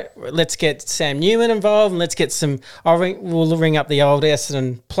said, well, all right, let's get Sam Newman involved, and let's get we'll ring up the old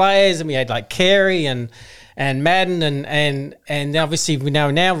Essendon players, and we had like Carey and Madden, and obviously we know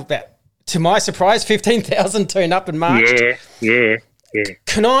now that, to my surprise, 15,000 turned up in March. Yeah.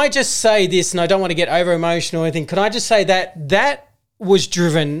 Can I just say this, and I don't want to get over emotional or anything, can I just say that was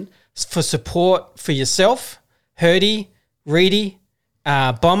driven for support for yourself, Hurdy, Reedy,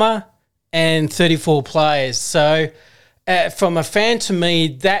 Bomber, and 34 players. So from a fan to me,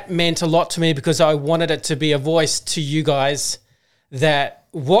 that meant a lot to me, because I wanted it to be a voice to you guys that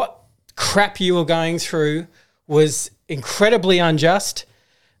what crap you were going through was incredibly unjust,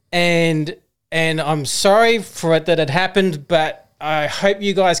 and I'm sorry for it that it happened, but I hope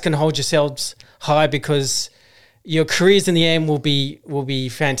you guys can hold yourselves high, because your careers in the end will be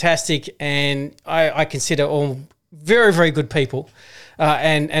fantastic, and I consider all very, very good people.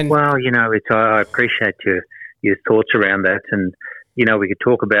 And well, I appreciate your thoughts around that, and we could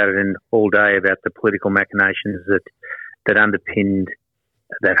talk about it all day about the political machinations that underpinned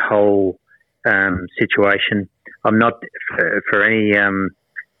that whole situation. I'm not for any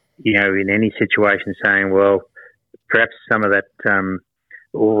in any situation saying, well, perhaps some of that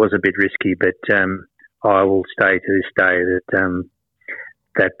was a bit risky, but I will say to this day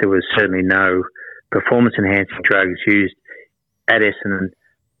that there was certainly no performance-enhancing drugs used at Essendon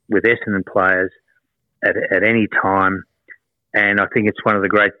with Essendon players at any time, and I think it's one of the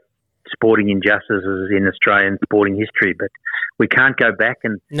great sporting injustices in Australian sporting history. But we can't go back,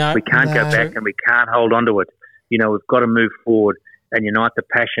 and we can't hold on to it. We've got to move forward and unite the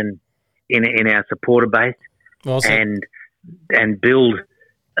passion in our supporter base, and build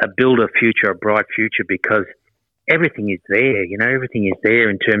a future, a bright future, because everything is there. Everything is there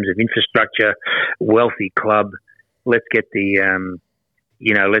in terms of infrastructure, wealthy club. Let's get the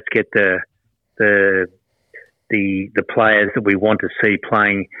players that we want to see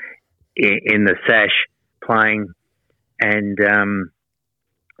playing in the sash playing, and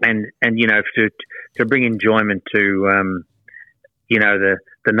to bring enjoyment to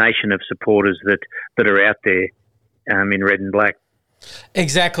the nation of supporters that are out there in red and black.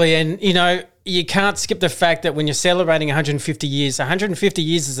 Exactly, and you can't skip the fact that when you're celebrating 150 years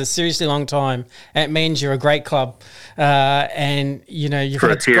is a seriously long time. It means you're a great club, and you've for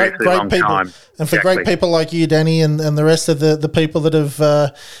a seriously long people, time. And for great people like you, Danny, and the rest of the people that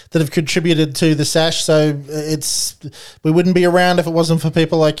have contributed to the sash. So we wouldn't be around if it wasn't for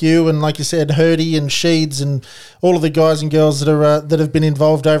people like you, and like you said, Hurdy and Sheeds and all of the guys and girls that have been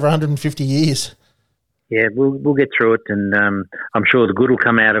involved over 150 years. Yeah, we'll get through it, and I'm sure the good will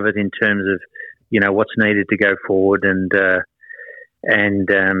come out of it in terms of what's needed to go forward, and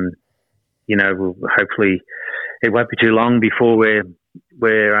we'll hopefully it won't be too long before we're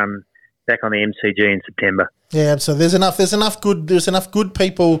back on the MCG in September. Yeah, so there's enough good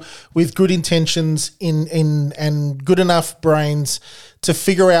people with good intentions and good enough brains to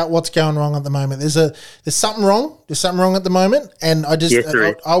figure out what's going wrong at the moment. There's something wrong. There's something wrong at the moment, and I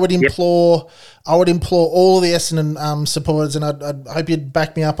would implore all the Essendon supporters, and I'd hope you'd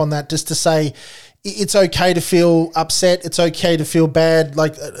back me up on that, just to say it's okay to feel upset. It's okay to feel bad.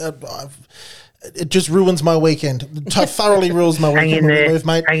 Like it just ruins my weekend. Thoroughly ruins my weekend.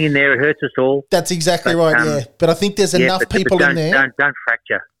 Hang in there. It hurts us all. That's exactly right. Yeah, but I think there's enough people in there. Don't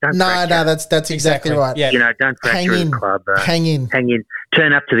fracture. No, that's exactly right. Yeah. Don't fracture the club. Hang in.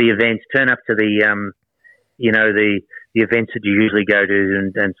 Turn up to the events. Turn up to the the events that you usually go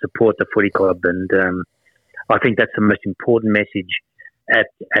to, and support the footy club. And I think that's the most important message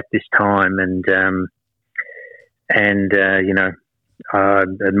at this time. And I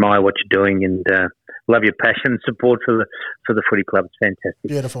admire what you're doing, and love your passion and support for the footy club. It's fantastic.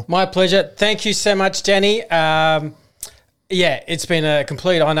 Beautiful. My pleasure. Thank you so much, Danny. It's been a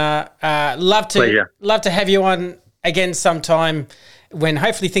complete honour. Pleasure. Love to have you on again sometime when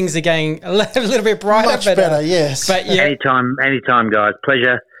hopefully things are getting a little bit brighter. Much better, yes. But yeah, anytime, guys.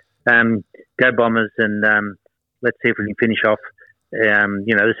 Pleasure. Go Bombers, and let's see if we can finish off,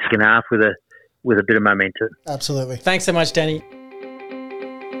 the second half with a bit of momentum. Absolutely. Thanks so much, Danny.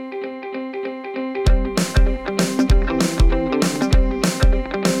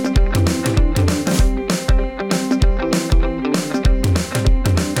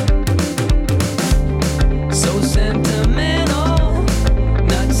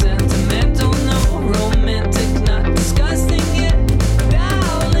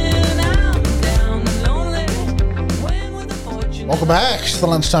 Welcome back to the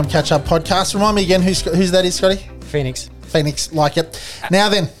Lunchtime Catch-Up podcast. Remind me again who's that is, Scotty? Phoenix, like it. Now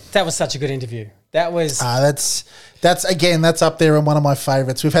then. That was such a good interview. That was... That's up there in one of my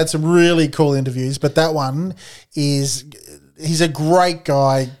favourites. We've had some really cool interviews, but that one he's a great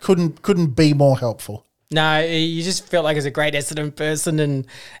guy. Couldn't be more helpful. No, you just felt like he was a great Essendon person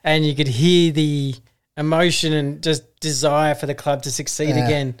and you could hear the emotion and just desire for the club to succeed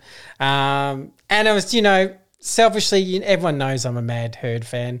again. And it was, selfishly, everyone knows I'm a mad Herd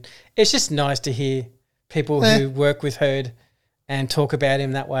fan. It's just nice to hear people who work with Herd and talk about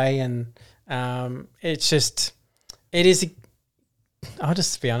him that way. And I'll just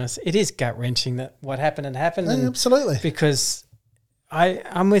be honest, it is gut-wrenching that what happened. Yeah, absolutely. Because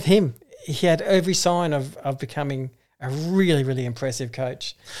I'm with him. He had every sign of becoming a really, really impressive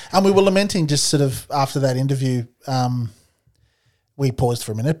coach. And we were lamenting just sort of after that interview, we paused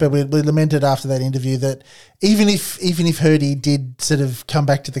for a minute, but we lamented after that interview that even if Hurdy did sort of come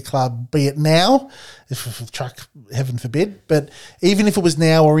back to the club, be it now, if Truck, heaven forbid, but even if it was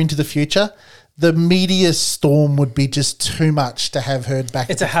now or into the future, the media storm would be just too much to have Hurd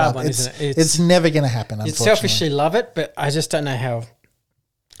back. It's at the a hard club. one, isn't it? It's never going to happen, You'd unfortunately. selfishly love it, but I just don't know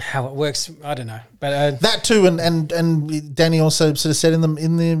how it works. I don't know, but that too, and Danny also sort of said in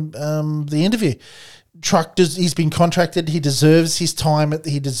the interview, Truck he's been contracted. He deserves his time.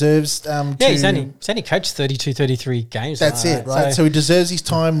 He deserves. He's only coached 32, 33 games. That's it, right? So he deserves his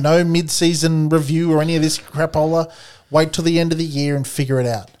time. No mid-season review or any of this crapola. Wait till the end of the year and figure it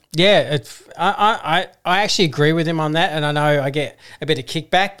out. Yeah, I actually agree with him on that, and I know I get a bit of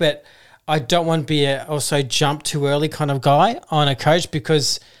kickback, but I don't want to be also jump too early kind of guy on a coach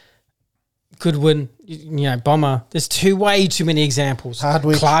because Goodwin, Bomber. There's way too many examples.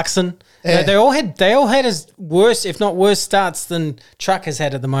 Hardwick, Clarkson. Yeah. They all had as worse, if not worse, starts than Truck has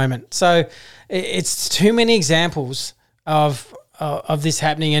had at the moment. So it's too many examples of this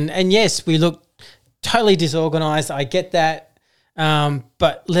happening. And yes, we look totally disorganised. I get that,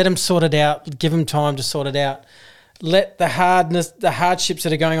 but let them sort it out. Give them time to sort it out. Let the hardships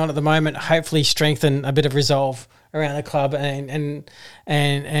that are going on at the moment, hopefully strengthen a bit of resolve around the club, and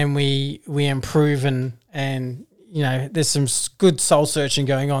we improve and. There's some good soul searching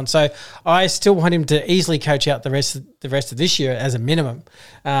going on. So I still want him to easily coach out the rest of this year as a minimum,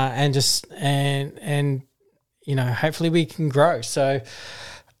 and hopefully we can grow. So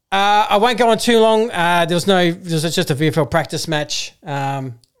I won't go on too long. There was just a VFL practice match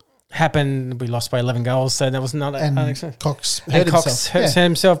happened. We lost by 11 goals, so that was not. Cox hurt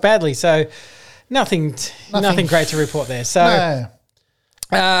himself badly. So nothing great to report there. So.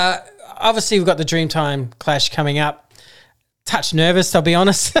 No. Obviously, we've got the Dreamtime clash coming up. Touch nervous, I'll be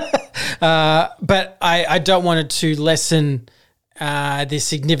honest. But I don't want it to lessen the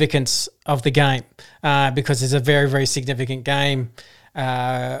significance of the game because it's a very, very significant game.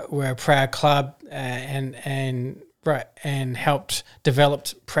 We're a proud club and helped develop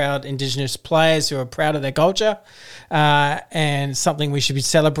proud Indigenous players who are proud of their culture and something we should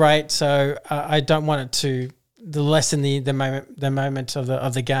celebrate. So I don't want it to lessen the moment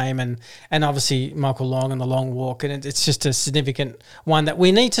of the game and obviously Michael Long and the long walk, and it's just a significant one that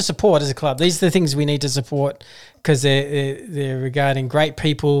we need to support as a club. These are the things we need to support because they're regarding great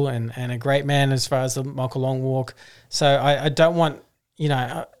people and a great man as far as the Michael Long walk. So I don't want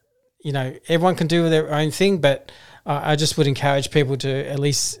everyone can do their own thing, but I just would encourage people to at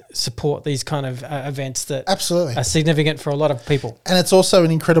least support these kind of events that absolutely are significant for a lot of people. And it's also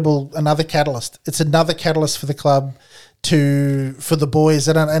another catalyst. It's another catalyst for the club for the boys.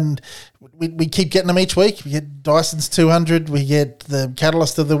 And we keep getting them each week. We get Dyson's 200. We get the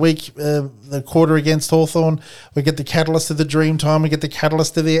catalyst of the week, the quarter against Hawthorn. We get the catalyst of the Dreamtime. We get the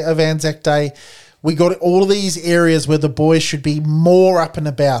catalyst of Anzac Day. We got all of these areas where the boys should be more up and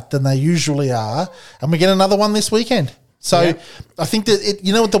about than they usually are, and we get another one this weekend. So I think that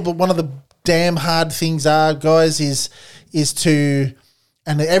one of the damn hard things are, guys, is to,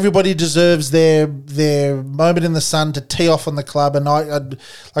 and everybody deserves their moment in the sun to tee off on the club. And I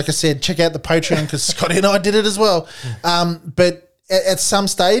like I said, check out the Patreon because Scotty and I did it as well. But at some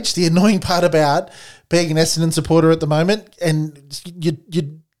stage, the annoying part about being an Essendon supporter at the moment, and you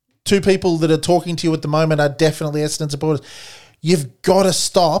two people that are talking to you at the moment are definitely Essendon supporters, you've got to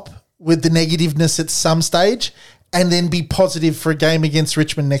stop with the negativeness at some stage and then be positive for a game against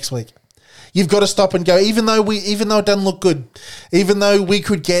Richmond next week. You've got to stop and go, even though it doesn't look good, even though we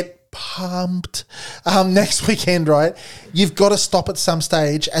could get pumped next weekend, right? You've got to stop at some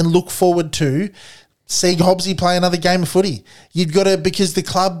stage and look forward to seeing Hobbsy play another game of footy. You've got to, because the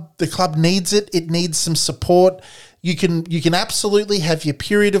club needs it. It needs some support. You can absolutely have your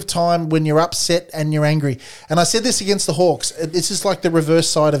period of time when you're upset and you're angry. And I said this against the Hawks. This is like the reverse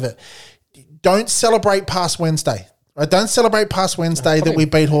side of it. Don't celebrate past Wednesday. Right? Don't celebrate past Wednesday that we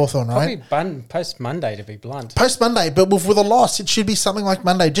beat Hawthorn, right? Probably post Monday, to be blunt. Post Monday, but with a loss, it should be something like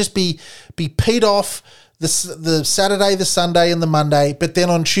Monday. Just be peed off the Saturday, the Sunday, and the Monday. But then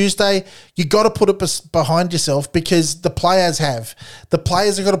on Tuesday, you got to put it behind yourself because the players have. The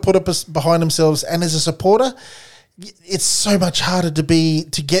players have got to put it behind themselves. And as a supporter, it's so much harder to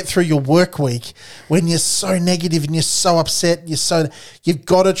get through your work week when you're so negative and you're so upset. You've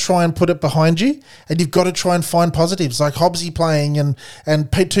got to try and put it behind you, and you've got to try and find positives like Hobbsy playing and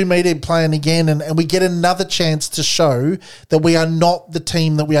P2 Media playing again, and we get another chance to show that we are not the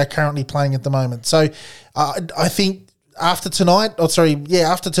team that we are currently playing at the moment. So I think after tonight,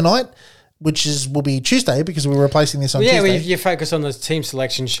 which will be Tuesday because we're replacing this on Tuesday. Yeah, you focus on the team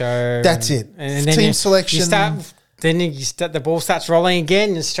selection show. That's it. And then team selection. Then the ball starts rolling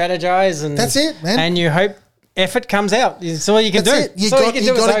again. You strategize, and that's it, man. And you hope effort comes out. It's all you can do. It. You got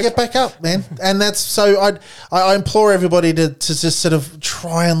to get back up, man. And that's so. I implore everybody to just sort of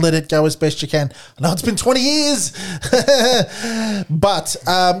try and let it go as best you can. I know it's been 20 years, but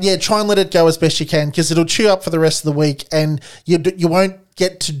try and let it go as best you can because it'll chew up for the rest of the week, and you won't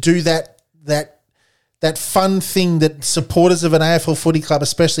get to do that fun thing that supporters of an AFL footy club,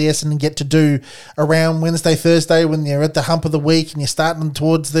 especially Essendon, get to do around Wednesday, Thursday when you're at the hump of the week and you're starting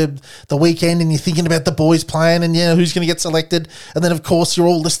towards the weekend and you're thinking about the boys playing and who's going to get selected. And then, of course, you're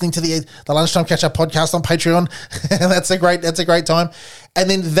all listening to the Lunchtime Catch-Up podcast on Patreon. And that's a great time. And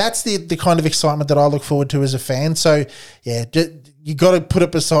then that's the kind of excitement that I look forward to as a fan. So, yeah, you got to put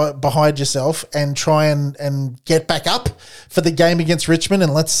it behind yourself and try and get back up for the game against Richmond,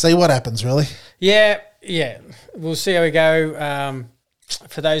 and let's see what happens, really. Yeah, we'll see how we go.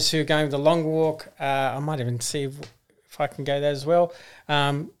 For those who are going the long walk, I might even see if I can go there as well.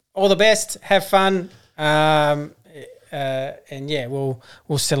 All the best. Have fun. And we'll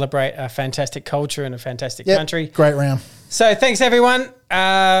celebrate a fantastic culture and a fantastic country. Great round. So thanks, everyone.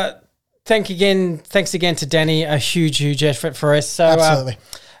 Thanks again to Danny. A huge effort for us. So absolutely.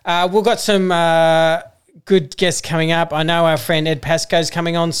 We've got some good guests coming up. I know our friend Ed Pascoe's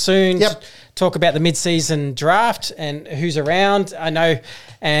coming on soon. Yep. Talk about the mid-season draft and who's around. I know,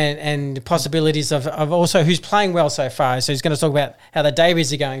 and possibilities of also who's playing well so far. So he's going to talk about how the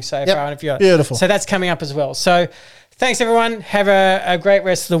debuts are going so far. And beautiful. So that's coming up as well. So thanks, everyone. Have a great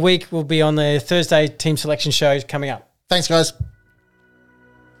rest of the week. We'll be on the Thursday team selection show coming up. Thanks, guys.